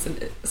alltid finns en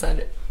så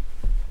här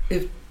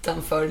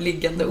utanför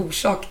liggande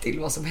orsak till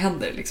vad som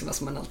händer liksom,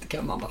 alltså man alltid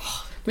kan, man bara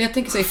Men jag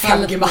tänker så i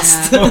fallet med,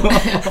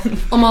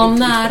 om man har en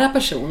nära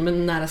person, men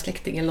en nära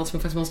släkting eller någon som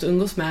man faktiskt måste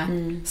umgås med,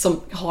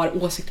 som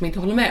har åsikter man inte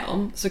håller med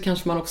om, så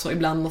kanske man också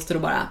ibland måste då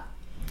bara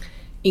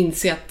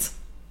inse att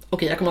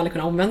okej, jag kommer aldrig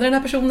kunna omvända den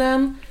här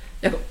personen.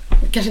 Jag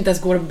kanske inte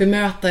ens går att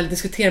bemöta eller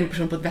diskutera med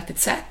personen på ett vettigt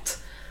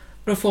sätt.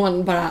 Och då får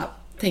man bara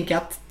tänka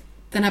att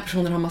den här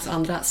personen har en massa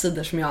andra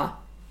sidor som jag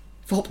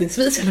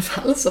förhoppningsvis i alla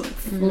fall, som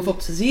man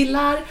förhoppningsvis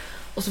gillar.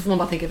 Och så får man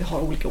bara tänka att vi har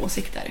olika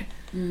åsikter.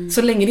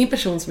 Så länge det är en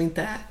person som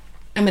inte,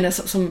 jag menar,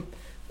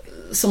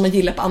 som man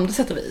gillar på andra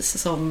sätt och vis.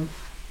 Som...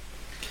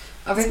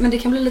 Jag vet, men det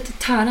kan bli lite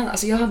tärande.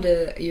 Alltså jag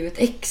hade ju ett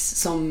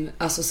ex som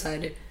alltså så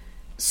här,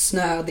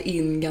 snöade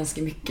in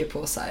ganska mycket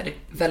på så här,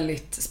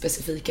 väldigt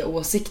specifika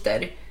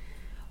åsikter.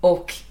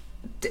 Och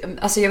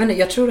alltså jag vet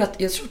inte, jag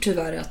tror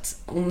tyvärr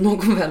att om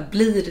någon väl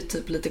blir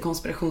typ lite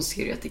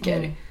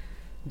konspirationsteoretiker,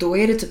 då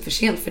är det typ för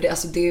sent för det.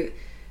 Alltså det,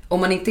 om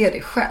man inte är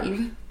det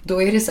själv,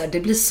 då är det så här, det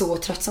blir så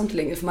tröttsamt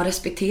längre, för man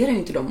respekterar ju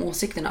inte de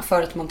åsikterna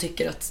för att man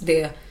tycker att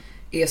det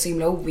är så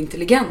himla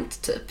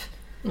ointelligent typ.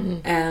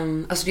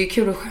 Alltså det är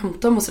kul att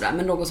skämta om och sådär,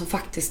 men någon som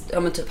faktiskt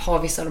men typ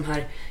har vissa av de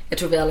här, jag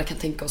tror vi alla kan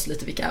tänka oss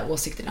lite vilka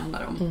åsikter det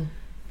handlar om.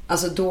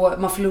 Alltså då,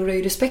 man förlorar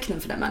ju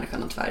respekten för den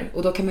människan tyvärr,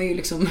 och då kan man ju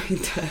liksom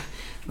inte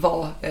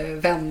vara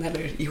vän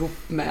eller ihop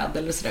med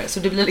eller sådär. Så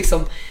det blir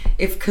liksom,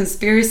 if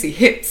conspiracy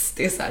hits,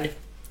 det är så här,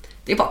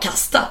 det är bara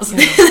kasta alltså.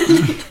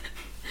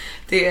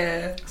 Det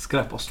är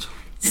skräpost.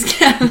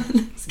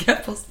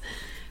 Skräpost.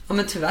 Ja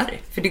men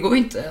tyvärr, för det går ju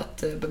inte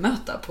att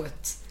bemöta på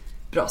ett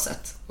bra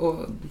sätt,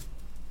 och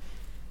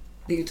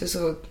det är ju inte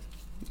så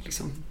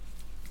liksom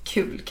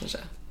kul kanske.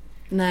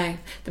 Nej,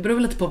 det beror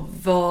väl lite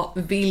på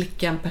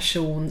vilken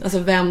person, alltså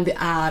vem det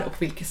är och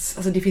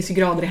alltså det finns ju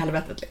grader i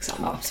helvetet liksom.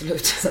 Ja,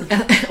 absolut.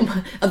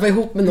 Att vara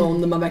ihop med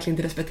någon när man verkligen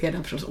inte respekterar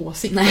den persons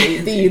åsikt,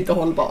 nej, det är ju inte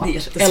hållbart.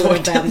 Det är eller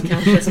en vän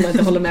kanske som man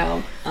inte håller med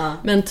om. Ja.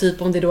 Men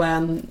typ om det då är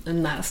en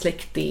nära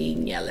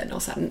släkting eller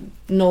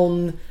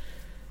någon,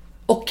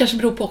 och kanske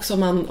beror på också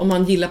om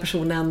man gillar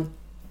personen,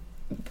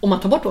 om man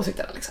tar bort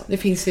åsikterna liksom. Det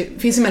finns ju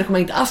människor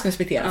man inte alls kan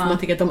respektera för man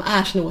tycker att de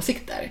är sina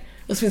åsikter.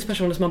 Och så finns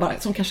personer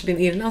som kanske din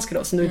irländska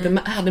då, som du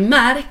inte hade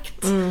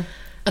märkt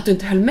att du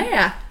inte höll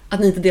med, att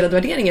ni inte delade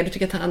värderingar. Du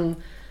tycker att han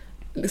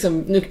liksom,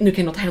 nu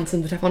kan något hända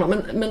sen du träffar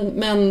honom,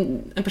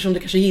 men en person du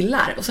kanske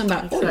gillar, och sen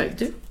bara, oj,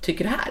 du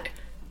tycker det här.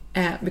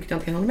 Vilket jag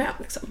inte kan hålla med om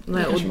liksom.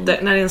 Nej, och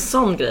när det är en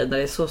sån grej där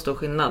det är så stor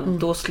skillnad,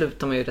 då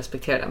slutar man ju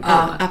respektera den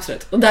personen. Ja,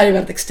 absolut. Och där är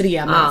väldigt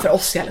extrema, för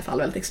oss i alla fall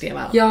väldigt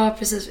extrema. Ja,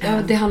 precis. Ja,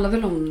 det handlar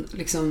väl om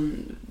liksom,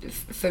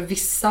 för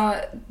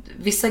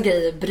vissa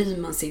grejer bryr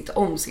man sig inte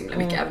om så himla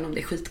mycket, även om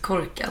det är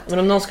skitkorkat. Men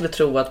om någon skulle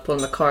tro att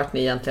Paul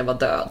McCartney egentligen var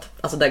död,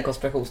 alltså den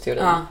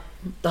konspirationsteorin,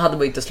 då hade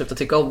man ju inte slutat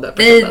tycka om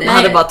det. Man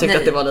hade bara tyckt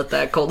att det var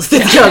lite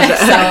konstigt kanske.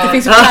 Exakt, det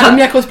finns ju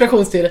charmiga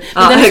konspirationsteorier.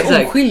 Men den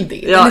är så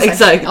oskyldig. Ja,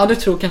 exakt. Ja, du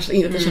tror kanske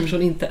inte att en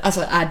person inte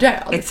är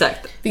död.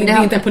 Exakt. Det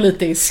är inte en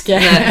politisk...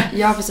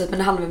 Ja, precis. Men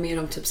det handlar mer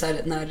om typ så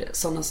här, när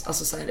sådana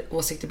alltså så här,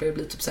 åsikter börjar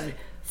bli typ så här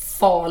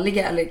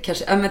farliga, eller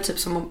kanske men typ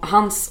som om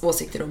hans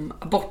åsikter om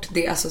abort,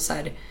 det är alltså så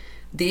här,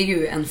 det är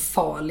ju en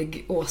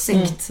farlig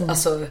åsikt,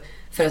 alltså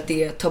för att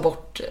det tar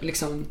bort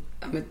liksom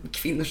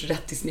kvinnors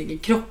rätt till sin egen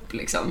kropp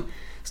liksom.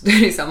 Så då är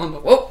det samma, man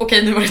bara,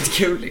 okej, nu var det inte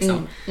kul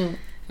liksom.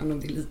 Även om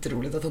det är lite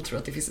roligt att han tror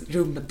att det finns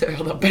rum med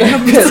döda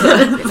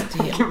bebisar.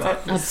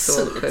 Det är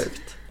så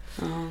sjukt.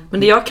 Men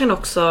det jag kan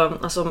också,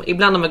 alltså,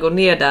 ibland när man går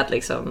ner där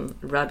liksom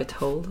rabbit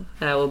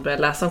hole och börjar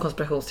läsa om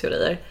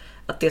konspirationsteorier,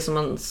 att det som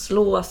man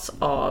slås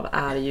av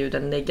är ju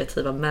den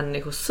negativa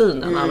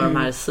människosynen alla de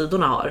här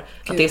sidorna har.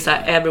 Att det är så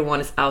här,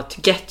 everyone is out to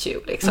get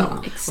you liksom.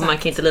 Och man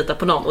kan inte lita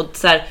på någon. Och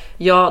så här,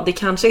 ja, det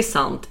kanske är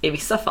sant i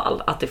vissa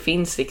fall att det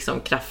finns liksom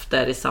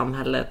krafter i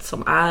samhället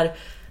som är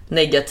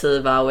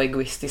negativa och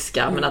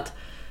egoistiska, men att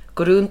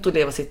gå runt och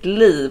leva sitt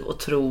liv och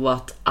tro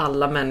att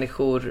alla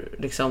människor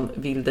liksom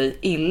vill dig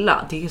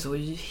illa, det är så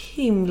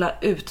himla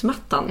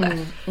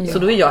utmattande. Så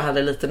då är jag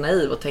heller lite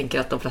naiv och tänker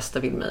att de flesta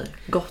vill mig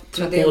gott.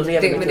 Men det är också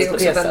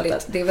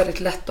det är väldigt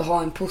lätt att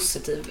ha en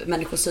positiv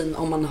människosyn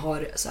om man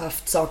har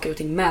haft saker och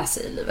ting med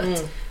sig i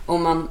livet.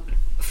 Om man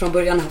från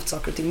början haft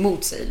saker och ting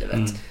mot sig i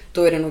livet,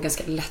 då är det nog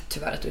ganska lätt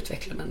tyvärr att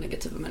utveckla den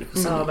negativa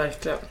människosynen. Ja,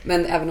 verkligen.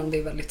 Men även om det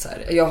är väldigt så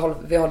här,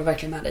 vi håller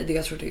verkligen med dig.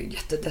 Jag tror det är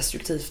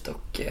jättedestruktivt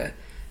och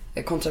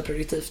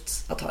kontraproduktivt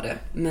att ha det,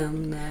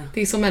 men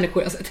det är som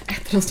människor, alltså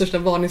ett av de största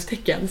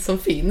varningstecken som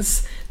finns,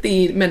 det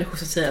är människor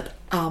som säger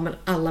att men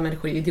alla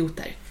människor är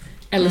idioter,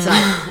 eller så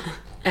här,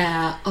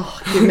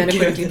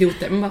 människor är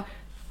idioter, men bara,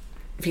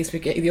 det finns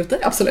mycket idioter,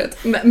 absolut,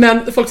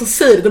 men folk som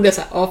säger det, då blir det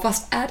så här,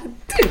 fast är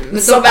det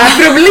du som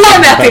är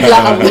problemet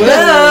ibland?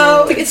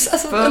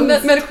 Alltså,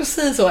 människor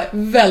säger så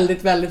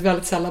väldigt, väldigt,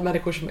 väldigt sällan,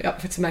 människor som jag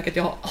faktiskt märker att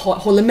jag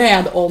håller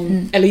med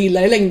om eller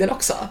gillar i längden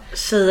också.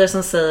 Tjejer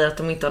som säger att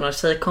de inte har några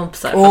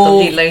tjejkompisar för att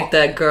de gillar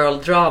inte girl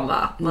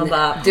drama. Man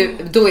bara,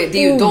 då är det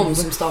ju de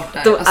som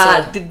startar. Då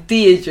alltså,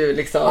 det är ju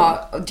liksom...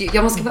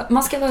 Ja,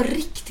 man ska vara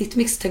riktigt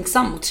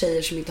misstänksam mot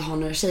tjejer som inte har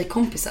några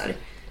tjejkompisar.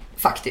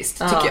 faktiskt,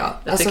 tycker jag.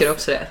 Jag tycker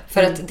också det.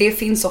 För att det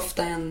finns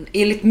ofta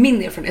enligt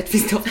min erfarenhet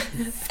finns det ofta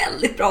en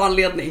väldigt bra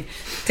anledning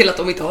till att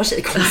de inte har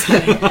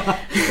tjejkompisar.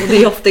 Och det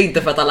är ofta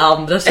inte för att alla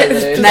andra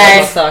tjejer är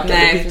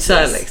nej,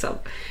 pitchar liksom.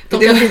 De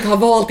kanske inte har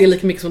valt det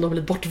lika mycket som de har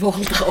blivit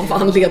bortvalda av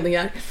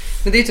anledningar.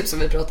 Men det är typ som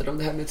vi pratade om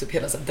det här med typ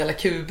hela Della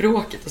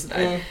Q-bråket och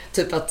sådär.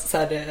 Typ att så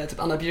här, typ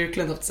Anna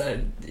Björklund har haft så här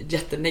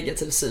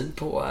jättenegativ syn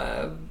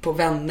på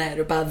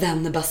vänner och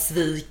vänner bara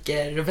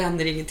sviker och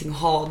vänner är ingenting att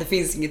ha. Det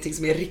finns ingenting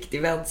som är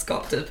riktig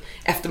vänskap typ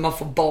efter man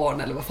får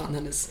barn eller vad fan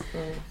hennes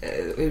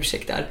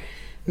ursäkt är.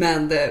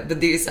 Men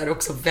det är så här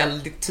också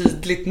väldigt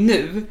tydligt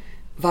nu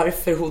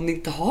varför hon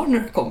inte har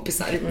några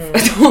kompisar. För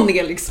att hon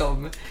är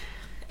liksom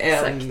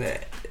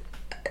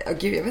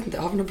gud, jag vet inte,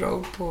 har vi något bra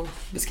ord på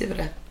att beskriva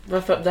det?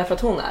 Därför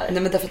att hon är?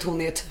 Nej, men därför att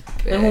hon är typ...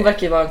 Men hon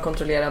verkar ju vara en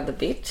kontrollerande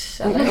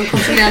bitch. Eller? En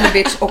kontrollerande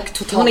bitch och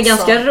totalt... Hon är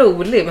ganska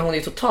rolig, men hon är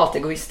ju totalt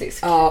egoistisk.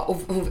 Ja,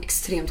 och hon är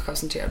extremt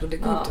självcentrerad och det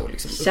går inte att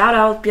liksom... Shout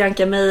out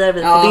Bianca Meijer,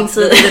 vi på din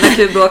sida i dina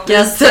kubbråket.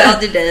 Jag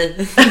stödjer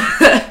dig.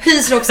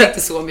 Hyser också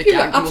inte så mycket. Jag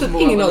har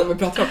absolut ingen aning om vad vi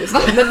pratar om just nu,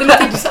 men det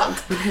låter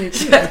intressant.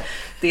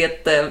 Det är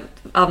ett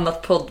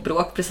annat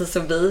poddbråk, precis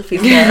som vi.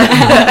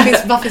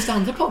 Vad finns det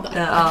andra poddar?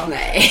 Ja.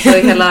 Nej. Så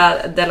hela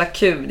Della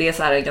Q, det är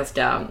så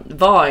här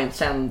var en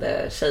känd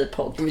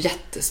tjejpodd.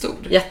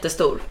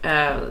 Jättestor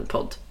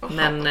podd.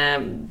 Men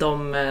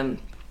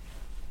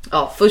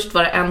först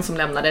var det en som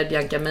lämnade,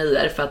 Bianca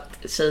Meijer, för att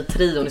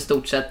tjejtrion i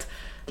stort sett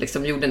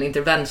liksom gjorde en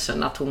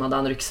intervention att hon hade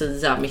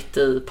anorexia mitt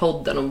i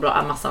podden och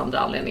en massa andra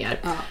anledningar.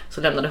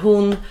 Så lämnade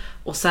hon.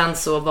 Och sen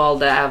så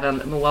valde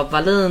även Moa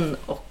Wallin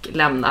att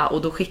lämna.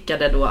 Och då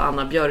skickade då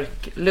Anna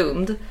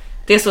Björklund.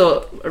 Det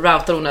så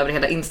routar hon över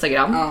hela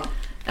Instagram.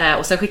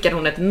 Och sen skickade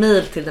hon ett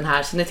mail till den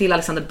här, så ni till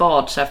Alexander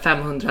Bard, så här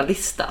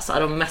 500-lista. Så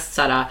är de mest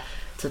så här,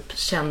 typ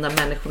kända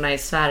människorna i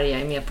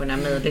Sverige är med på den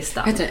här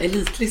mejllistan. Vad heter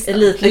det?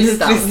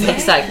 Elitlistan.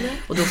 Exakt.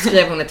 Och då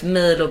skrev hon ett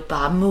mejl och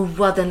bara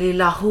Moa den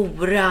lilla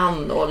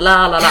horan och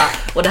la.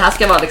 Och det här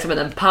ska vara liksom en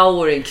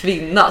empowering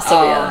kvinna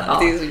som det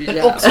är så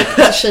jävla... Men också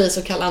tjejer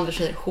som kallar andra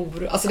tjejer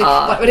horor. Alltså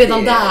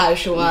redan där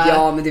så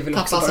ja, men det är väl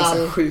också bara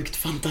så sjukt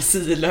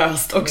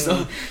fantasilöst också.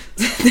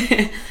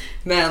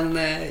 Men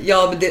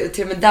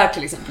till och med där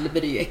till exempel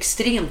blir det ju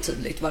extremt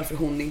tydligt varför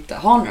hon inte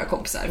har några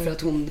kompisar. För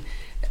att hon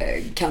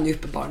kan ju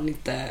uppenbarligen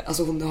inte,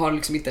 alltså hon har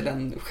liksom inte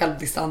den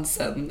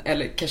självdistansen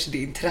eller kanske det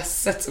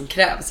intresset som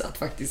krävs att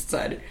faktiskt så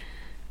här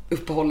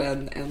uppehålla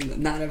en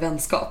nära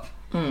vänskap.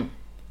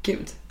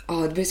 Gud.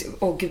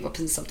 Gud vad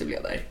pinsamt det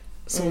blev där.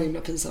 Så himla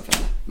pinsamt för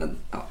henne. Men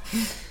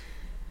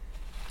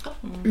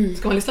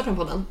Ska man lyssna på den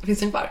podden? Finns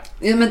den kvar?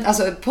 Ja, men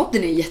alltså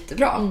podden är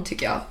jättebra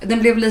tycker jag. Den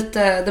blev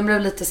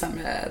lite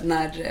sämre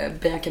när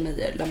Bianca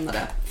Meijer lämnade.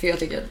 För jag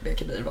tycker att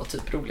Bianca Meijer var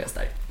typ roligast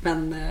där.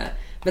 Men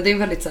det är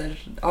väldigt så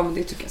här, men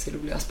det är typ ganska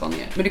roliga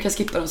spaningar. Men du kan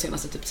skippa de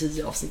senaste typ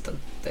 10 avsnitten.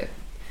 Det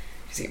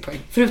finns ingen poäng.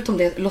 Förutom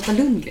det, Lotta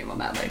Lundgren var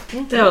med där.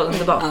 Det var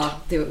underbart. Ja,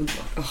 det var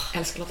underbart. Jag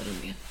älskar Lotta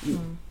Lundgren.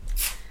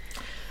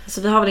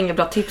 Så vi har väl inga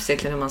bra tips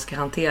egentligen hur man ska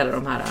hantera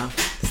de här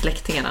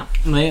släktingarna.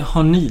 Nej,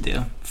 har ni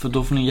det? För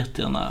då får ni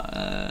jättegärna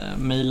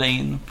mejla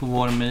in på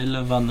vår mejl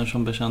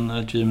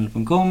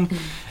vännersombekännare@gmail.com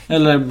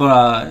eller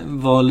bara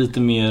vara lite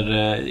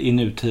mer i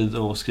nutid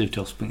och skriv till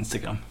oss på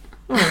Instagram.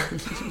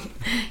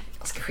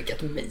 Jag ska skicka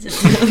ett mejl.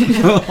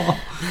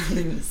 Det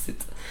är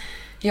mysigt.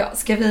 Ja,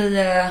 ska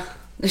vi...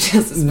 Nu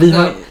känns det som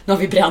nu har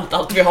vi bränt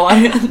allt vi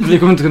har. Vi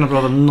kommer inte kunna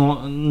prata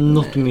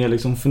något mer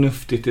liksom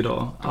förnuftigt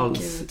idag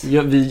alls. Vi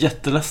är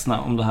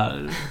jätteledsna om det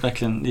här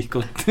verkligen gick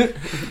åt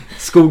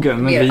skogen.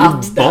 Men mer vi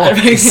allt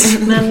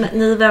där. Men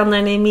ni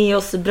vänner, ni är med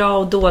oss i bra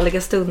och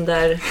dåliga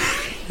stunder.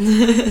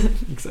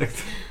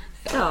 Exakt.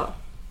 Ja,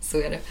 så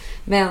är det.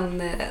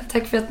 Men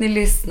tack för att ni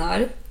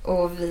lyssnar.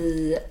 Och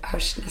vi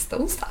hörs nästa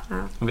onsdag.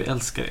 Och vi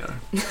älskar er.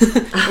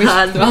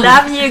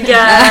 Love you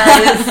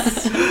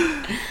guys.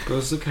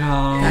 Puss och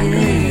kram.